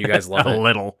bit, and you guys love it. A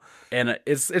little. And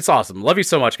it's awesome. Love you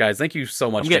so much, guys. Thank you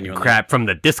so much. I'm getting genuinely. crap from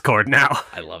the Discord now.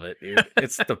 I love it, dude.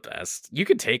 It's the best. You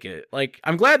can take it.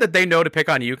 I'm glad that they know to pick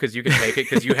on you because you can take it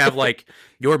because you have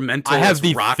your mental. I have is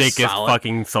the rock thickest solid.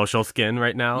 fucking social skin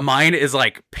right now. Mine is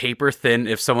paper thin.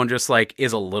 If someone just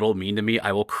is a little mean to me,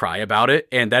 I will cry about it.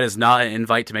 And that is not an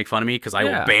invite to make fun of me because I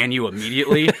will ban you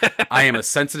immediately. I am a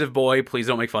sensitive boy. Please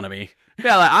don't make fun of me.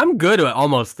 Yeah, I'm good at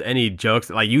almost any jokes.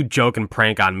 You joke and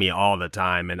prank on me all the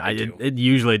time, and it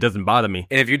usually doesn't bother me.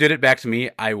 And if you did it back to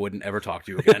me, I wouldn't ever talk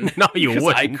to you again. No, you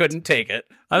wouldn't. I couldn't take it.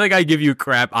 I think I give you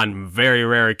crap on very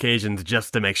rare occasions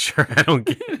just to make sure I don't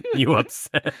get you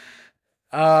upset.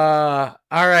 All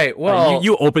right. Well,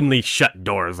 you openly shut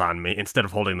doors on me instead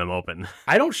of holding them open.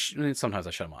 I don't. Sometimes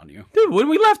I shut them on you. Dude, when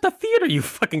we left the theater, you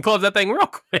fucking closed that thing real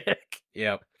quick.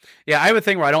 Yep. Yeah, I have a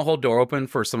thing where I don't hold door open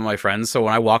for some of my friends. So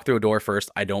when I walk through a door first,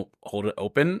 I don't hold it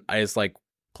open. I just like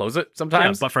close it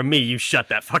sometimes. Yeah, but for me, you shut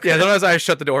that fucking. Yeah, sometimes I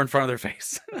shut the door in front of their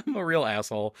face. I'm a real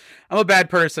asshole. I'm a bad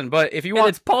person. But if you want,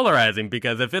 it's polarizing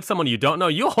because if it's someone you don't know,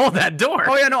 you hold that door.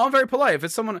 oh yeah, no, I'm very polite. If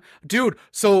it's someone, dude.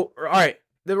 So all right,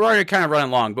 we're already kind of running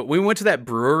long, but we went to that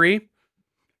brewery.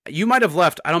 You might have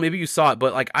left. I don't know, maybe you saw it,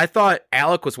 but like I thought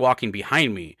Alec was walking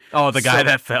behind me. Oh, the guy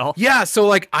that fell? Yeah, so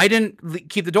like I didn't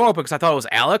keep the door open because I thought it was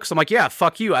Alec. So I'm like, yeah,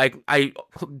 fuck you. I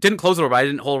didn't close the door, but I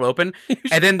didn't hold it open.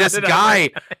 And then this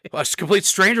guy, a complete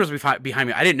stranger, was behind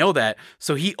me. I didn't know that.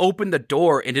 So he opened the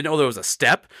door and didn't know there was a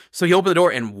step. So he opened the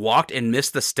door and walked and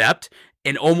missed the step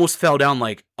and almost fell down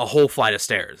like a whole flight of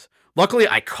stairs. Luckily,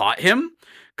 I caught him.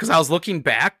 Because I was looking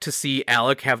back to see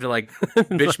Alec have to, like,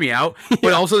 bitch me out.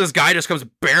 But also this guy just comes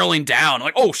barreling down. I'm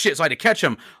like, oh, shit. So I had to catch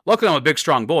him. Luckily, I'm a big,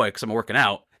 strong boy because I'm working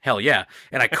out. Hell yeah.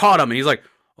 And I caught him. And he's like,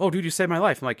 oh, dude, you saved my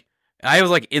life. I'm like, I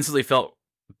was, like, instantly felt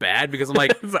bad because I'm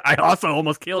like. I also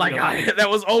almost killed like, you. That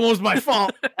was almost my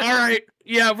fault. All right.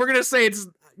 Yeah, we're going to say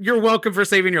you're welcome for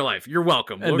saving your life. You're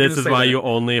welcome. And this is why you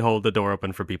only hold the door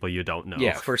open for people you don't know.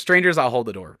 Yeah, for strangers, I'll hold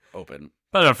the door open.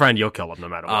 But a friend, you'll kill them no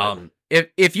matter what.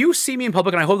 If you see me in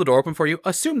public and I hold the door open for you,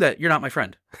 assume that you're not my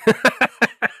friend.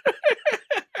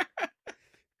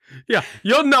 Yeah,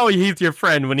 you'll know he's your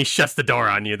friend when he shuts the door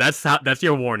on you. That's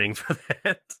your warning for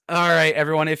that. All right,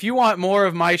 everyone. If you want more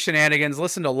of my shenanigans,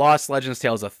 listen to Lost Legends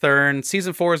Tales of Thurn.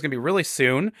 Season 4 is going to be really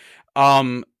soon.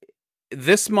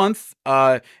 This month,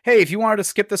 hey, if you wanted to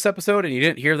skip this episode and you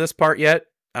didn't hear this part yet,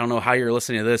 I don't know how you're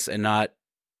listening to this and not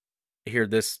hear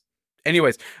this.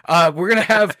 Anyways, we're going to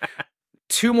have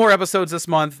 2 more episodes this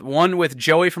month. One with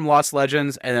Joey from Lost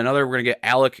Legends, and another we're going to get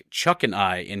Alec, Chuck, and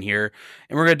I in here.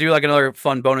 And we're going to do like another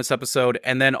fun bonus episode.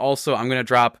 And then also I'm going to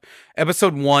drop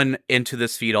episode 1 into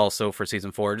this feed also for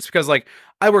season 4. Just because like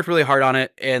I worked really hard on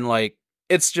it and like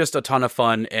it's just a ton of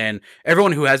fun. And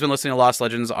everyone who has been listening to Lost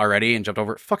Legends already and jumped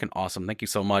over, fucking awesome. Thank you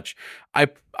so much.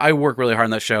 I work really hard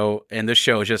on that show. And this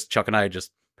show is just Chuck and I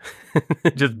just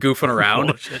goofing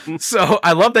around. So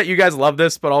I love that you guys love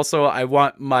this, but also I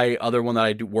want my other one that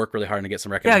I do work really hard to get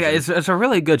some recognition. Yeah, guys, it's a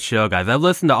really good show, guys. I've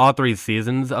listened to all 3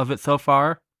 seasons of it so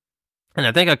far, and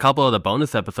I think a couple of the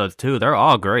bonus episodes too. They're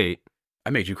all great.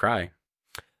 I made you cry.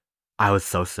 I was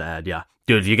so sad. Yeah,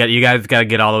 dude, you guys got to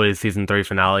get all the way to season 3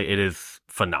 finale. It is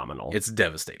phenomenal. It's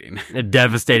devastating.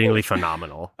 Devastatingly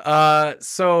phenomenal.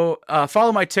 So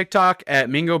follow my TikTok at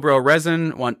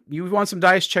MingoBroResin. You want some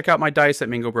dice? Check out my dice at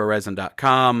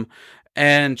MingoBroResin.com.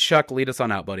 And Chuck, lead us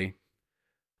on out, buddy.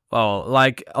 Well,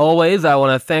 like always, I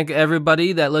want to thank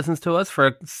everybody that listens to us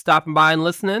for stopping by and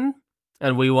listening.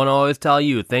 And we want to always tell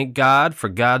you, thank God for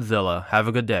Godzilla. Have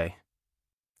a good day.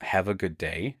 Have a good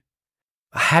day.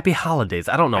 Happy holidays.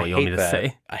 I don't know what you want me to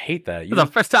say. I hate that. It's the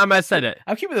first time I said it.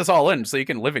 I'm keeping this all in so you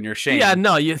can live in your shame. Yeah,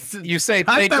 no, you say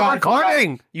thank God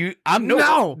recording.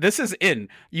 No. This is in.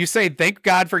 You say thank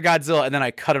God for Godzilla, and then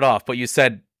I cut it off. But you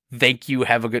said thank you.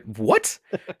 Have a good what,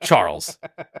 Charles?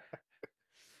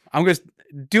 I'm gonna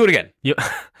do it again.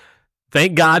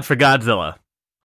 Thank God for Godzilla.